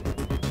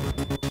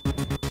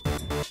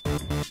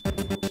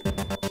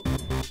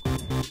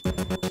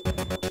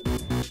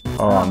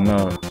 Oh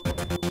no.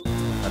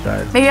 I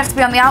died. Maybe you have to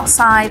be on the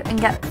outside and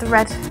get the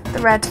red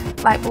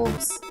light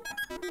bulbs.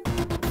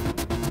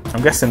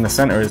 I'm guessing the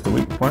center is the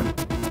weak point.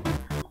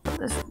 But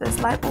there's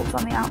light bulbs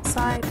on the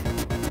outside.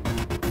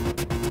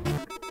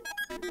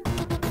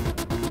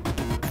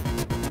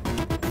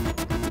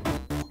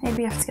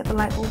 Maybe you have to get the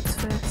light bulbs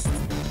first.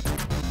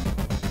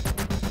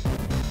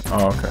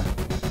 Oh, okay.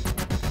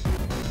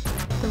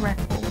 The red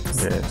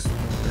bulbs. Yeah,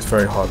 it's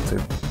very hard to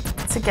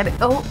get it.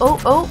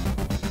 Oh.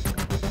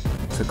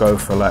 To go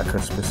for like a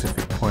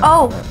specific point.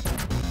 Oh. Like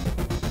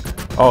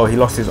oh, he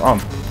lost his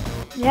arm.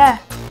 Yeah.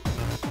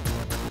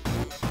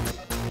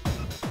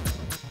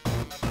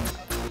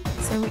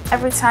 So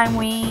every time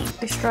we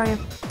destroy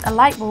a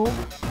light bulb,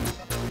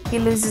 he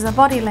loses a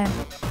body limb.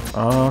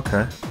 Oh,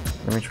 okay.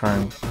 Let me try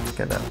and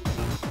get that.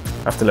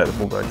 I have to let the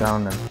ball go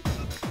down then.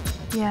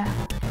 Yeah.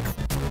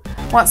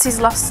 Once he's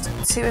lost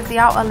 2 of the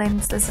outer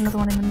limbs, there's another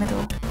one in the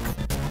middle.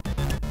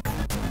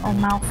 Or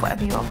mouth,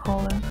 whatever you want to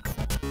call them.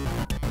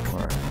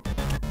 Alright.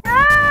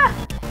 Ah!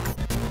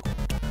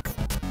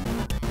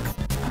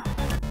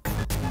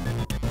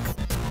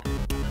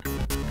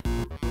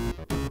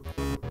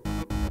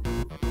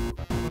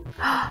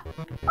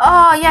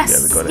 Oh, yes!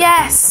 Yeah, we got it.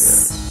 Yes!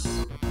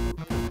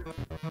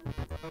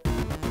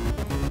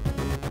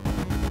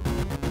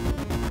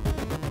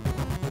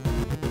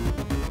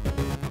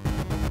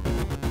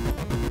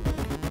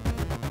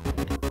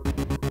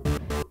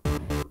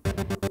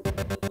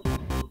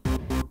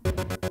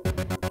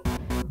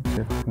 See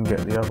if I can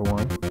get the other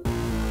one.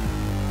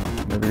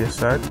 Maybe this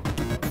side.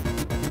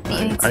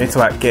 I need to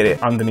like get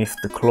it underneath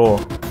the claw.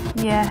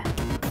 Yeah.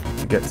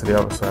 To get to the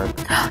other side.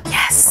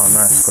 Yes! Oh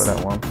nice, got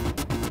that one.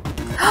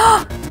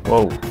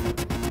 Whoa.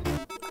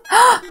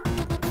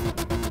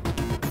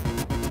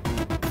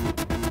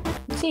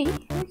 G? We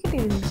can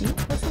do this, G.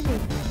 What's it do?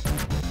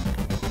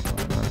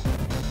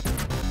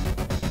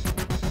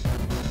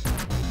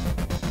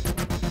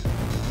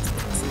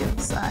 Let's the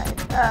other side.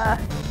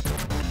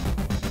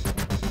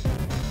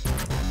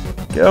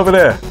 Get over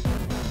there.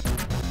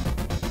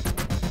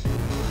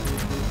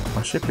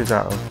 My ship is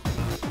out of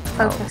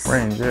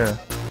range, yeah.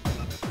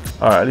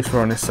 Alright, at least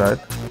we're on this side.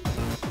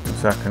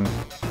 So I can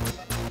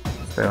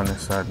stay on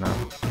this side now.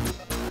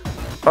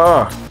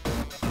 Ah!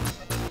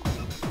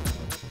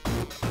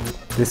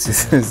 This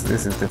is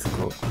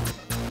difficult.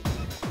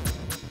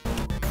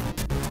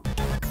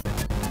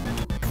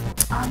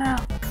 Oh no.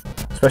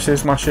 Especially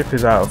as my ship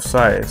is out of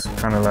sight, it's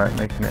kind of like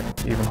making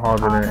it even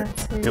harder than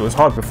it was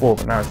hard before,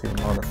 but now it's even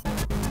harder.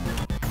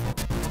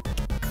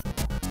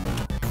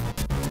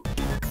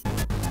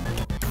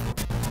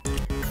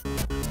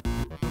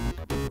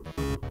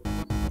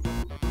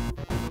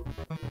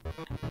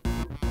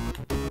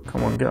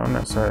 Come on, get on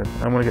that side.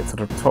 I want to get to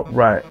the top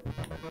right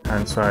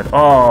hand side.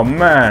 Oh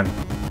man!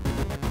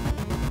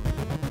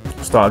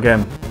 Start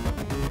again.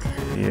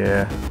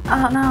 Yeah.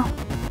 Oh no.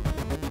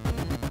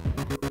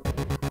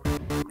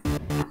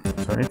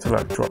 So I need to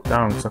like drop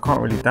down because I can't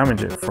really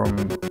damage it from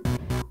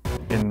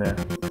in there.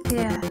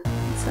 Yeah,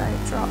 so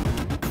drop.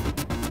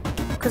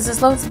 Because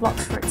there's loads of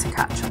blocks for it to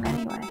catch on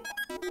anyway.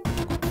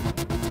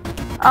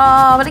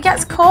 Oh, but it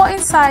gets caught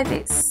inside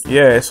its...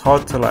 Yeah, it's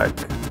hard to like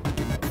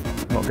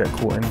not get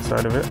caught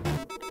inside of it.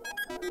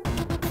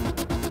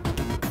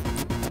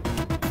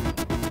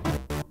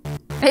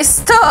 It's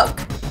stuck!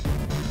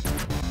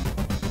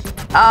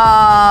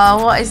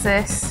 Oh, what is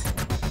this?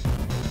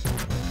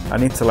 I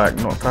need to like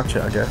not touch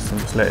it, I guess,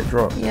 and just let it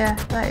drop. Yeah,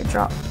 let it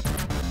drop.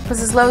 Because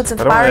there's loads of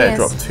I don't want to barriers.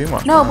 let it drop too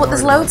much. No, but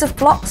there's loads of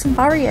blocks and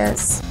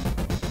barriers.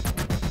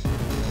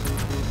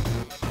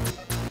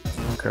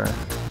 Okay.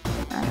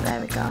 Right, there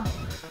we go.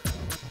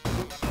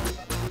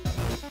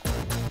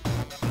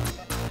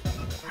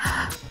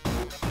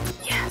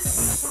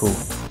 Yes. Cool.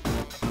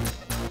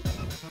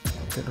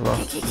 Get the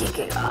last.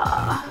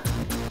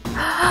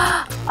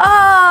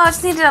 Oh, I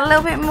just needed a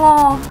little bit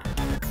more.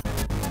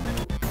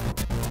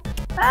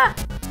 Ah.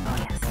 Oh,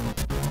 yes.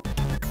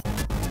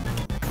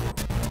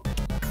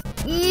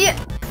 Yeah.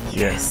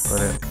 Yes,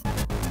 got it.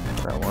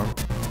 That one.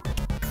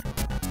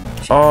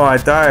 Oh, I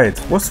died.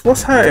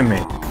 What's hurting me?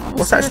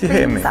 What's actually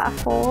hitting me? That are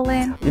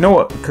falling. You know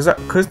what?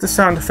 Because the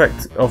sound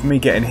effect of me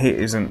getting hit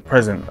isn't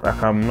present.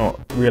 Like I'm not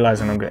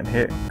realizing I'm getting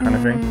hit, kind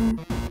of thing.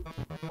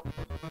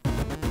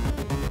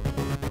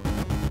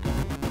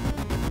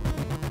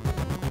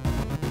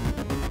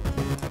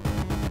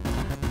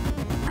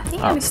 I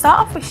think you only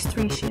start off with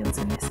 3 shields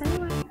in this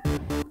anyway.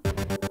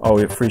 Oh,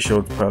 yeah, 3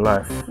 shields per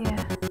life.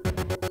 Yeah.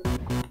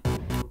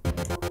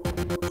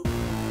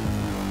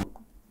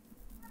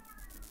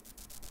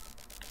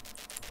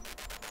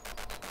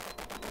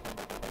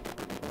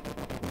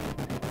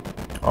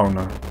 Oh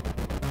no.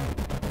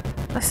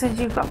 I said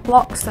you've got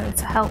blocks though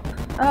to help.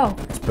 Oh.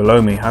 It's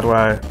below me. How do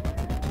I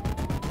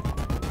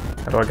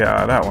get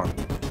out of that one?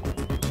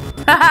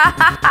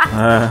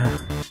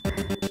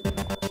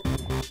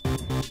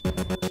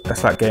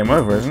 That's like game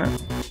over, isn't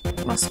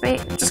it? Must be.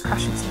 Just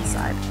crash into the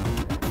side.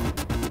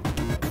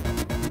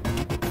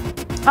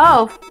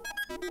 Oh.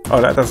 Oh,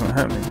 that doesn't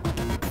hurt me.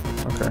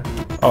 Okay.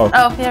 Oh.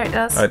 Oh, yeah, it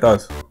does. Oh, it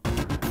does.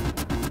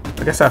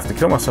 I guess I have to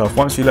kill myself.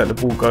 Once you let the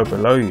ball go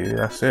below you,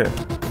 that's it.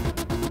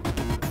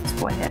 It's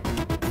 4 hit.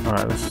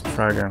 Alright, let's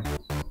try again.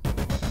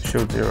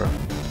 Shield 0.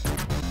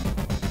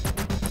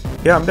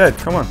 Yeah, I'm dead.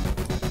 Come on.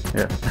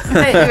 Yeah.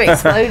 You've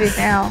exploded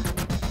now.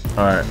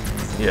 Alright.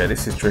 Yeah,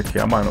 this is tricky.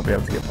 I might not be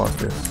able to get past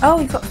this. Oh,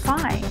 you've got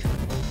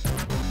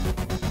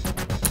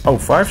 5. Oh,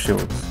 5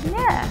 shields?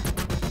 Yeah. I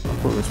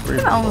thought it was 3.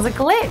 That one was a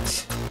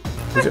glitch.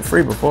 Was it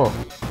 3 before?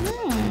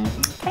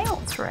 Okay,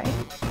 not 3.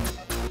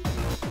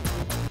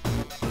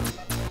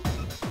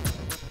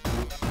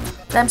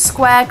 Them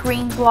square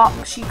green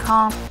blocks you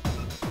can't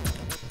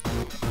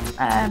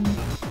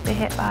be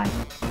hit by.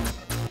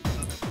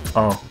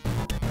 Oh.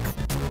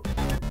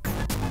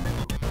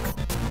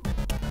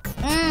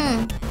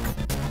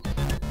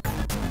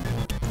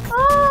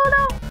 Oh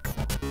no.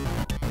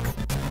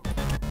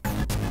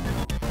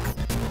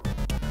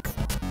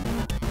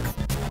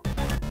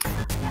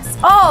 Yes.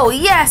 Oh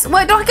yes.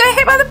 Wait, don't I get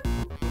hit by the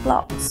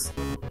blocks?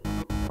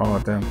 Oh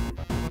damn.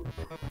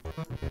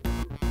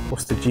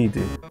 What's the G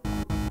do?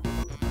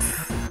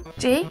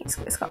 G?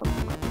 It's got. I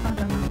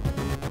don't know.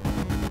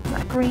 Is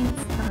that green? I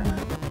don't know.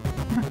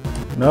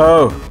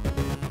 No.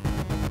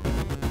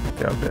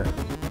 Get up there.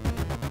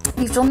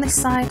 You've done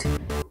this side.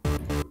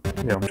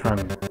 Yeah, I'm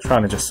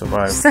trying to just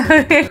survive.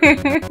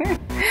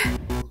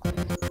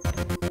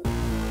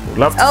 Would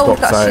love to swap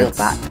we've got sides. a shield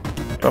back.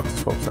 Love to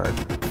swap sides.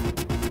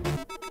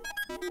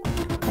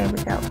 Here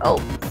we go. Oh.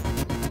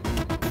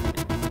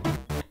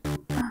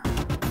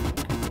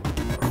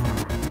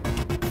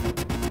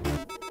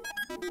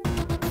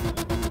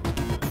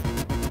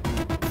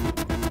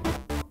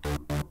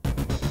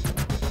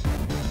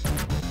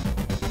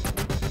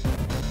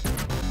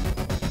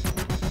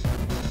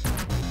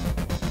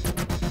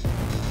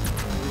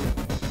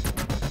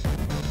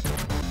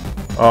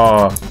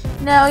 Oh.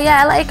 No,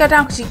 yeah, let it go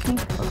down because you can.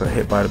 I got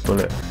hit by the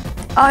bullet.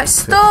 Oh, it's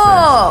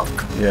stuck!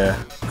 Yeah.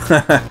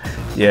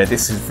 Yeah,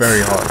 this is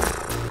very hard.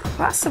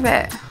 That's a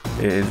bit.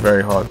 It is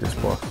very hard, this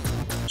boss.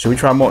 Should we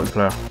try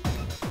multiplayer?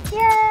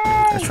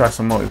 Yay! Let's try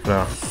some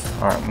multiplayer.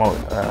 Alright,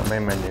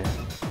 main menu.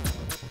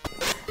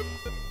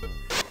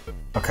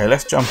 Okay,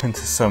 let's jump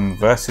into some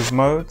versus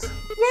mode. Yay!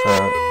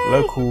 So,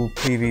 local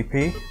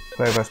PvP,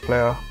 player versus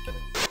player.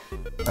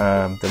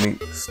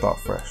 Delete, start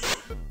fresh.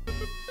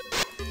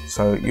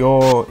 So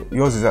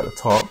yours is at the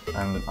top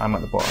and I'm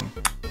at the bottom.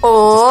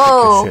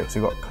 Oh! Just pick a ship. So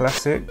you've got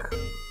classic,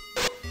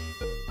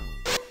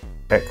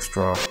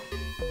 extra,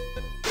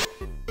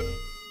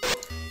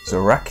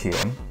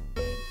 Zorakian,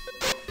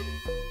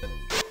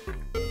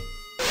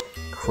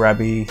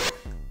 Krabby,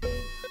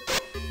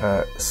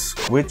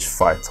 Squidge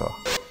Fighter.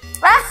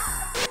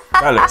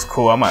 That looks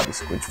cool. I might be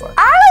Squidge Fighter.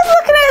 I was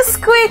looking at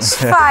Squidge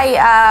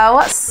Fighter.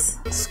 What's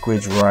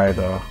Squidge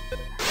Rider,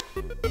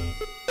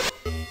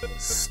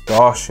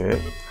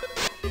 Starship,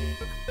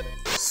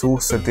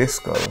 Salsa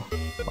Disco.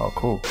 Oh,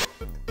 cool.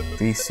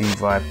 DC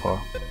Viper.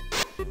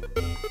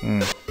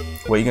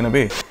 What are you gonna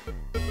be?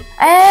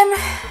 I'm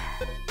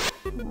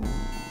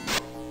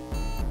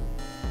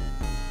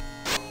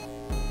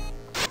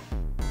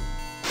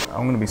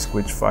gonna be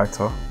Squidge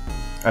Fighter.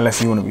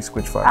 Unless you wanna be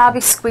Squidge Fighter. I'll be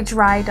Squidge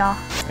Rider.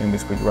 You're gonna be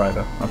Squidge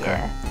Rider? Okay.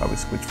 Yeah. I'll be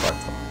Squidge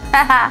Fighter.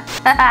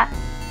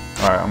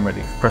 Alright, I'm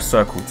ready. Press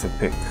circle to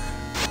pick.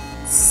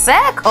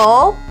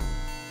 Circle?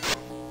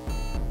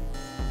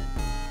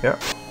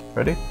 Yep.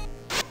 Ready?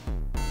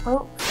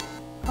 Oh.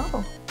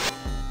 Oh.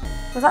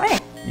 Was that me?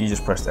 You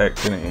just pressed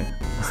X, didn't you?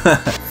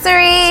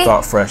 3.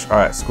 Start fresh.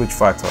 Alright, Squidge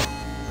Fighter.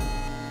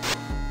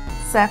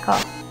 Circle.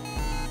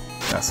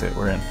 That's it,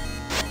 we're in.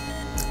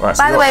 Alright,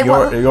 By so the way,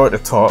 you're at the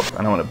top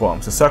and I'm at the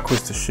bottom. So circle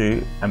is to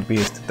shoot and B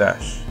is to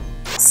dash.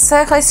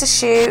 Circle is to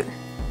shoot.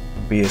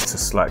 B is to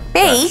slack. B?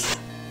 Dash.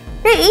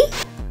 B?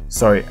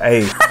 Sorry,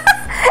 A.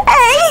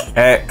 A?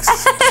 X.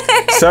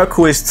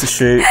 Circle is to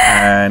shoot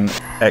and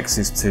X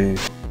is to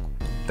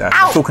dash.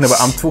 Ouch.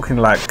 I'm talking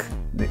like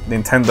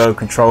Nintendo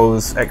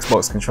controls,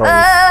 Xbox controls.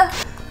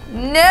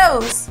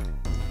 Nose.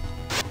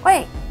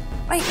 Wait.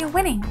 Wait, you're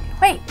winning.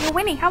 Wait, you're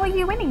winning. How are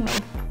you winning me?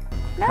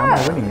 No. How am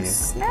I winning you?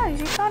 No,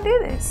 you can't do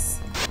this.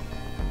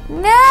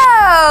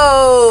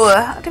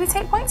 No! Do we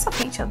take points off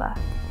each other?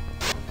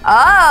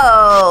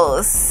 Oh.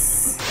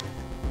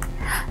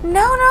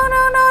 No.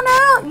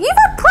 You've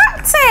had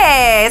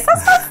practice.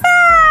 That's not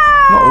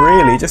fair. Not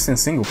really, just in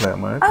single player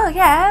mode. Oh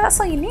yeah, that's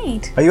all you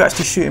need. Are you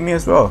actually shooting me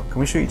as well?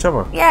 Can we shoot each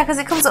other? Yeah, because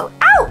it comes up.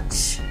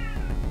 Ouch!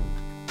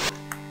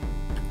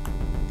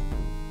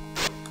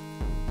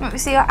 Let me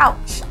see your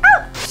ouch.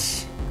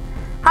 Ouch!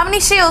 How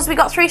many shields? We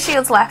got 3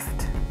 shields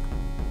left.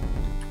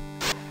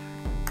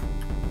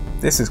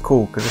 This is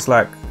cool because it's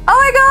like. Oh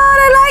my god,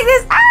 I like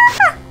this.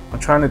 Ah! I'm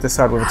trying to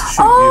decide whether to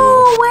shoot you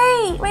Oh,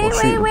 or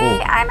shoot the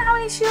ball. I know how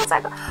many shields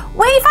I got.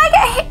 Wait, if I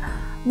get hit.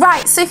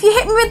 Right, so if you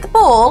hit me with the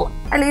ball,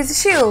 I lose a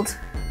shield.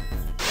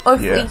 Or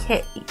if we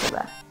hit each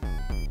other.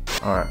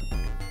 Alright.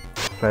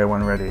 Player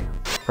 1 ready.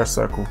 Press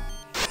circle.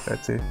 Player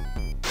 2.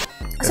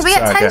 So we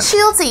get 10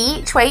 shields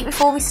each. Wait,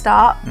 before we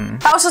start.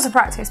 That was just a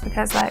practice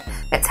because, like,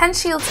 we get 10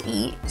 shields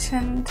each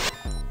and.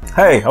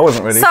 Hey, I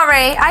wasn't ready.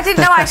 Sorry, I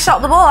didn't know I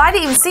shot the ball. I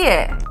didn't even see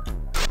it.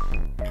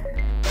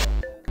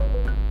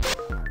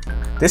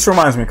 This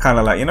reminds me kind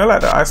of like, you know, like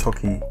the ice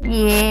hockey.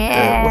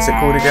 Yeah. What's it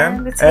called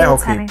again? The Air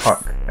hockey tennis.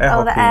 puck. Air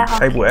hockey. The air hockey.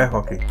 Table air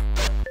hockey.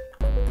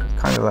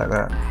 Kind of like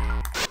that.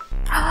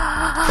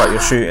 But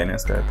you're shooting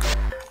instead.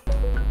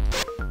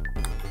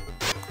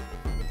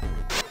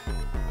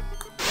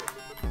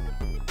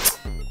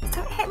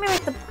 Don't hit me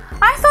with the.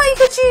 I thought you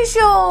could use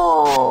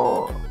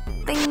your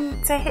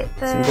thing to hit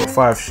the. So you got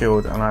 5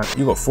 shield and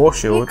you got 4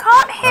 shield. You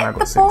can't hit and I got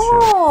the 6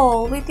 shield.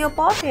 ball with your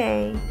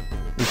body.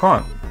 You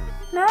can't?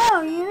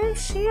 No, you lose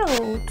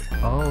shield.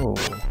 Oh.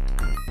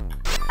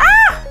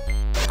 Ah!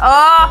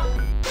 Oh!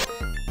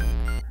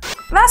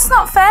 That's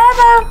not fair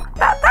though.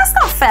 That's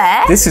not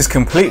fair. This is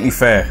completely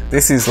fair.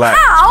 This is like.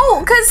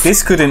 How? Because.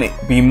 This couldn't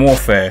be more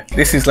fair.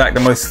 This is like the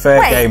most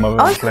fair game I've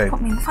ever played.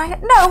 Put me in the fire.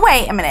 No,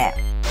 wait a minute.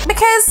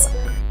 Because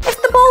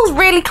if the ball's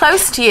really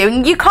close to you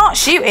and you can't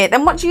shoot it,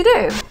 then what do you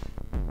do?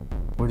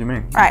 What do you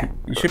mean? Right.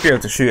 You should be able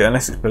to shoot it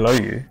unless it's below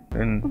you.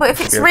 Then but if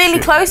it's really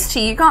close to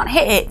you, you can't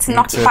hit it to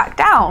knock it back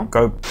down.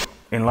 Go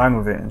in line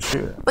with it and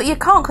shoot it. But you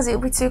can't because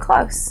it'll be too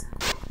close.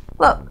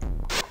 Look.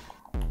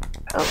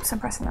 Oops, I'm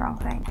pressing the wrong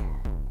thing.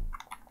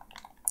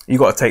 You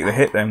got to take the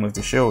hit then with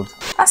the shield.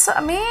 That's what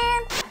I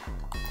mean.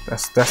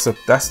 That's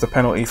the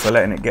penalty for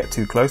letting it get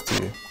too close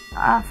to you.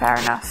 Ah, fair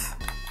enough.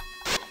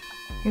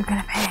 You're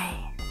gonna pay.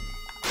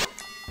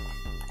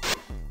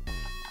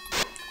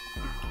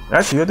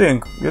 Actually, you're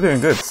doing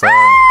good. So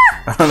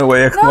I don't know why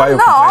you're complaining.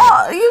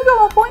 You got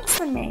more points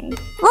than me.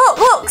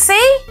 Look,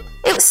 see?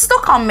 It was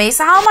stuck on me.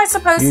 So how am I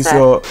supposed use to?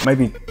 Your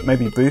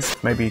maybe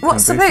boost. Maybe you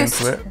What's can the boost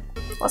boost? into it.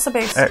 What's the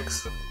boost?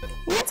 X.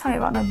 You didn't tell me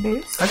about no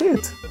boost. I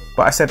did,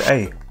 but I said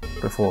A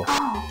before.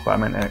 Oh. But I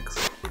meant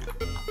X.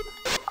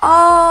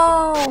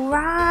 Oh,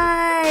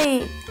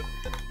 right.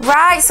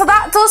 Right, so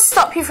that does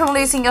stop you from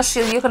losing your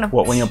shield. You're gonna.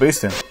 What, when you're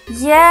boosting?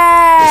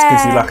 Yeah. This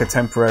gives you like a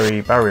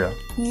temporary barrier.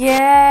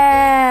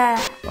 Yeah.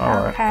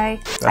 Alright. Okay.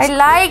 That's I cool.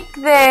 like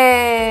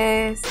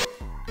this.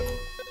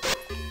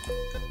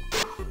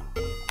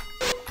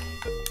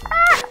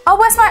 Ah! Oh,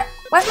 where's my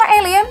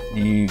alien?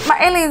 My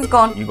alien's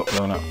gone. You got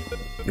blown up.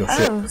 Your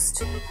ship.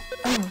 Oast.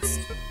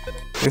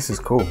 This is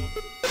cool.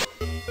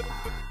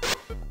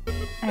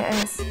 It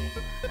is. Hey,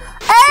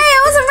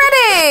 I wasn't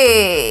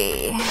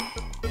ready.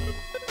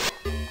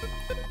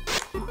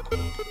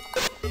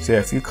 So yeah,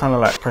 if you kind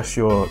of like press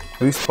your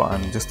boost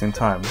button just in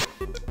time,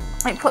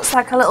 It puts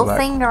like a little like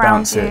thing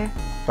around you.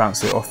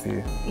 Bounce it off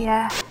you.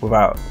 Yeah.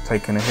 Without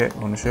taking a hit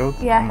on the shield.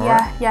 Yeah.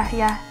 Right?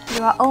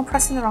 You are all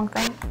pressing the wrong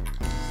thing.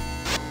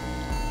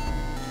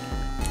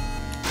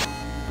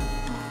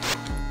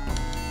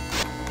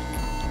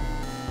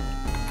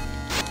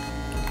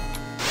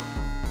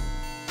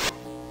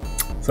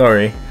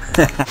 Sorry.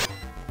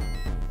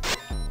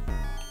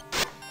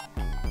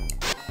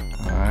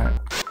 Alright.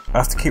 I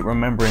have to keep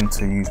remembering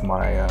to use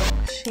my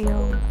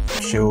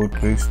shield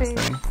boost thing.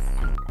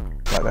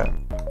 Like that.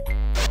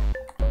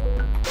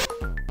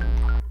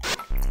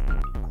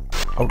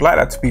 I would like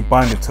that to be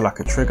binded to like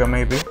a trigger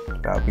maybe.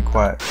 That would be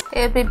quite.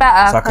 It'd be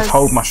better. So I could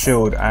hold my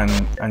shield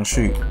and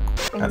shoot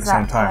at the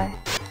same time.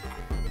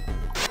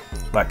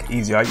 Like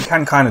easier. You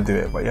can kind of do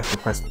it, but you have to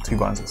press 2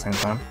 buttons at the same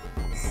time.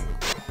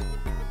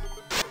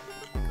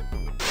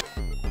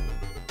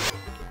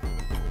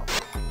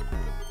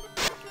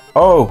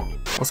 Oh,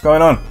 what's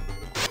going on?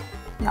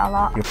 Not a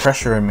lot. You're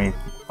pressuring me.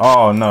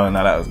 Oh no,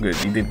 that was good.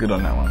 You did good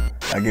on that one.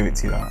 I'll give it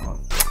to you on that one.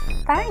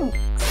 Thanks.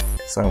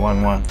 So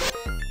 1-1.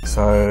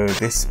 So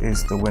this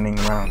is the winning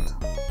round.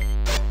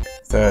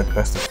 3rd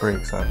best of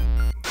 3. So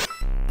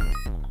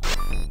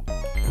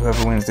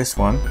whoever wins this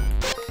one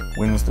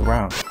wins the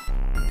round.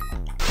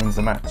 Wins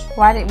the match.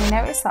 Why didn't we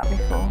notice that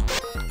before?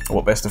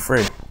 What, best of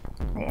 3?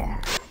 Yeah.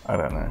 I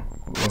don't know.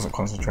 I wasn't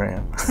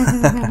concentrating.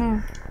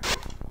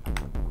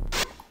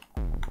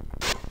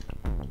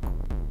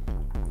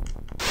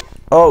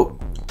 Oh!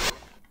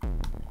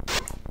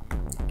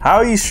 How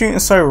are you shooting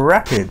so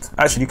rapid?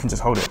 Actually, you can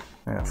just hold it.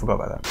 Yeah, I forgot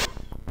about that.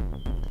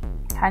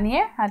 Can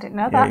you? I didn't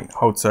know Yeah, that.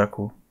 hold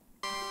circle.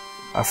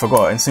 I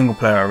forgot. In single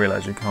player, I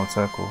realised you can hold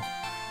circle.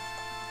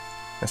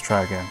 Let's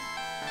try again.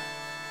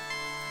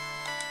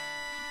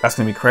 That's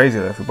going to be crazy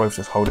though if we both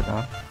just hold it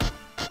down.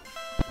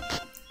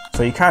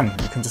 So you can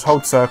just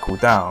hold circle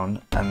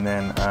down and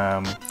then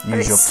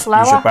use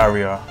your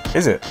barrier.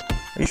 Is it?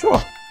 Are you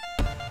sure?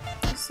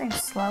 It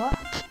seems slower.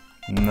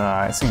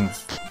 Nah, it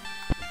seems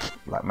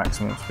like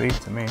maximum speed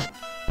to me.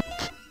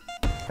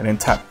 And then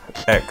tap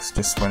X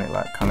just when it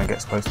like kind of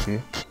gets close to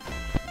you.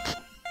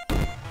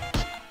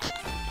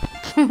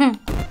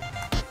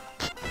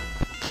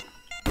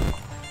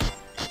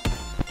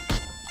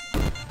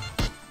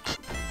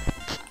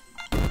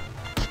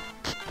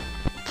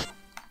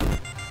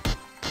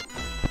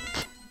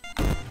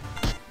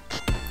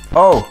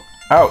 Oh,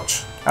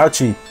 ouch,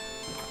 ouchie.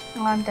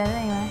 Well, I'm dead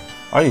anyway.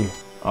 Are you?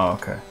 Oh,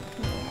 okay.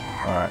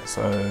 Yeah. Alright,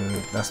 so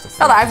that's the first.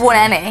 Not that I've won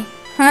any.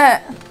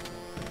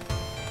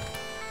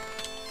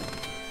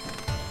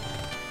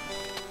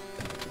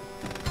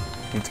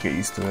 Need to get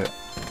used to it.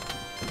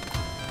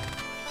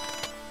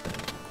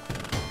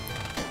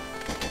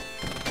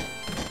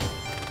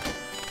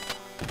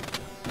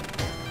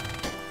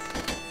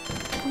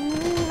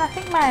 I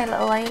think my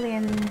little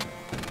alien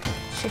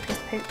ship is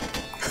poop.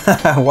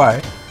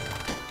 Why?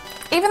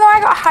 Even though I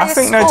got higher I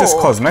think score. they're just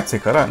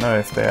cosmetic. I don't know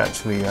if they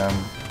actually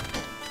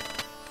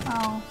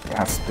Oh,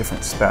 have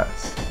different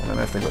stats. I don't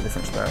know if they got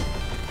different stats.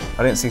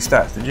 I didn't see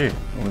stats, did you?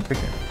 When we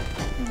picking?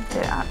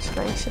 did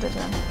actually. Should have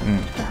done.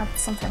 Should have had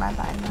something like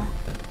that in there.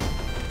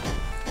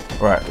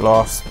 Right,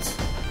 last.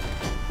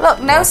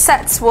 Look, no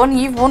sets won.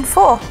 You've won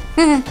 4.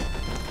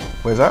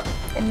 Where's that?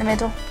 In the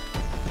middle.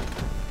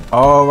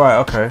 Oh, right,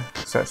 okay.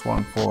 Sets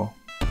 1, 4.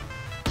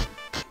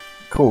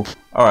 Cool.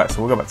 Alright,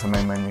 so we'll go back to the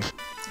main menu.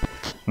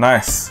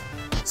 Nice.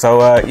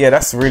 So, yeah,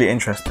 that's really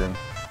interesting.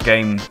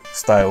 Game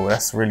style,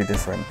 that's really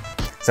different.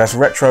 So that's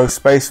Retro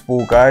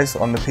Spaceball, guys,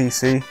 on the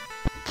PC.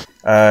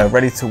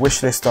 Ready to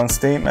wishlist on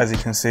Steam, as you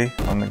can see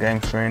on the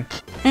game screen.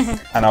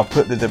 And I'll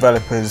put the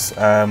developers'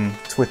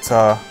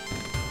 Twitter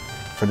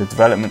for the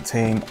development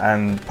team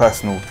and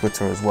personal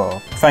Twitter as well.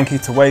 Thank you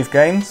to Wave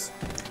Games,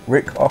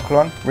 Rick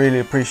Ocklon, really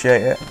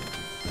appreciate it.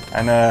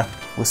 And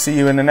we'll see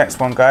you in the next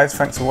one, guys.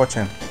 Thanks for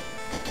watching.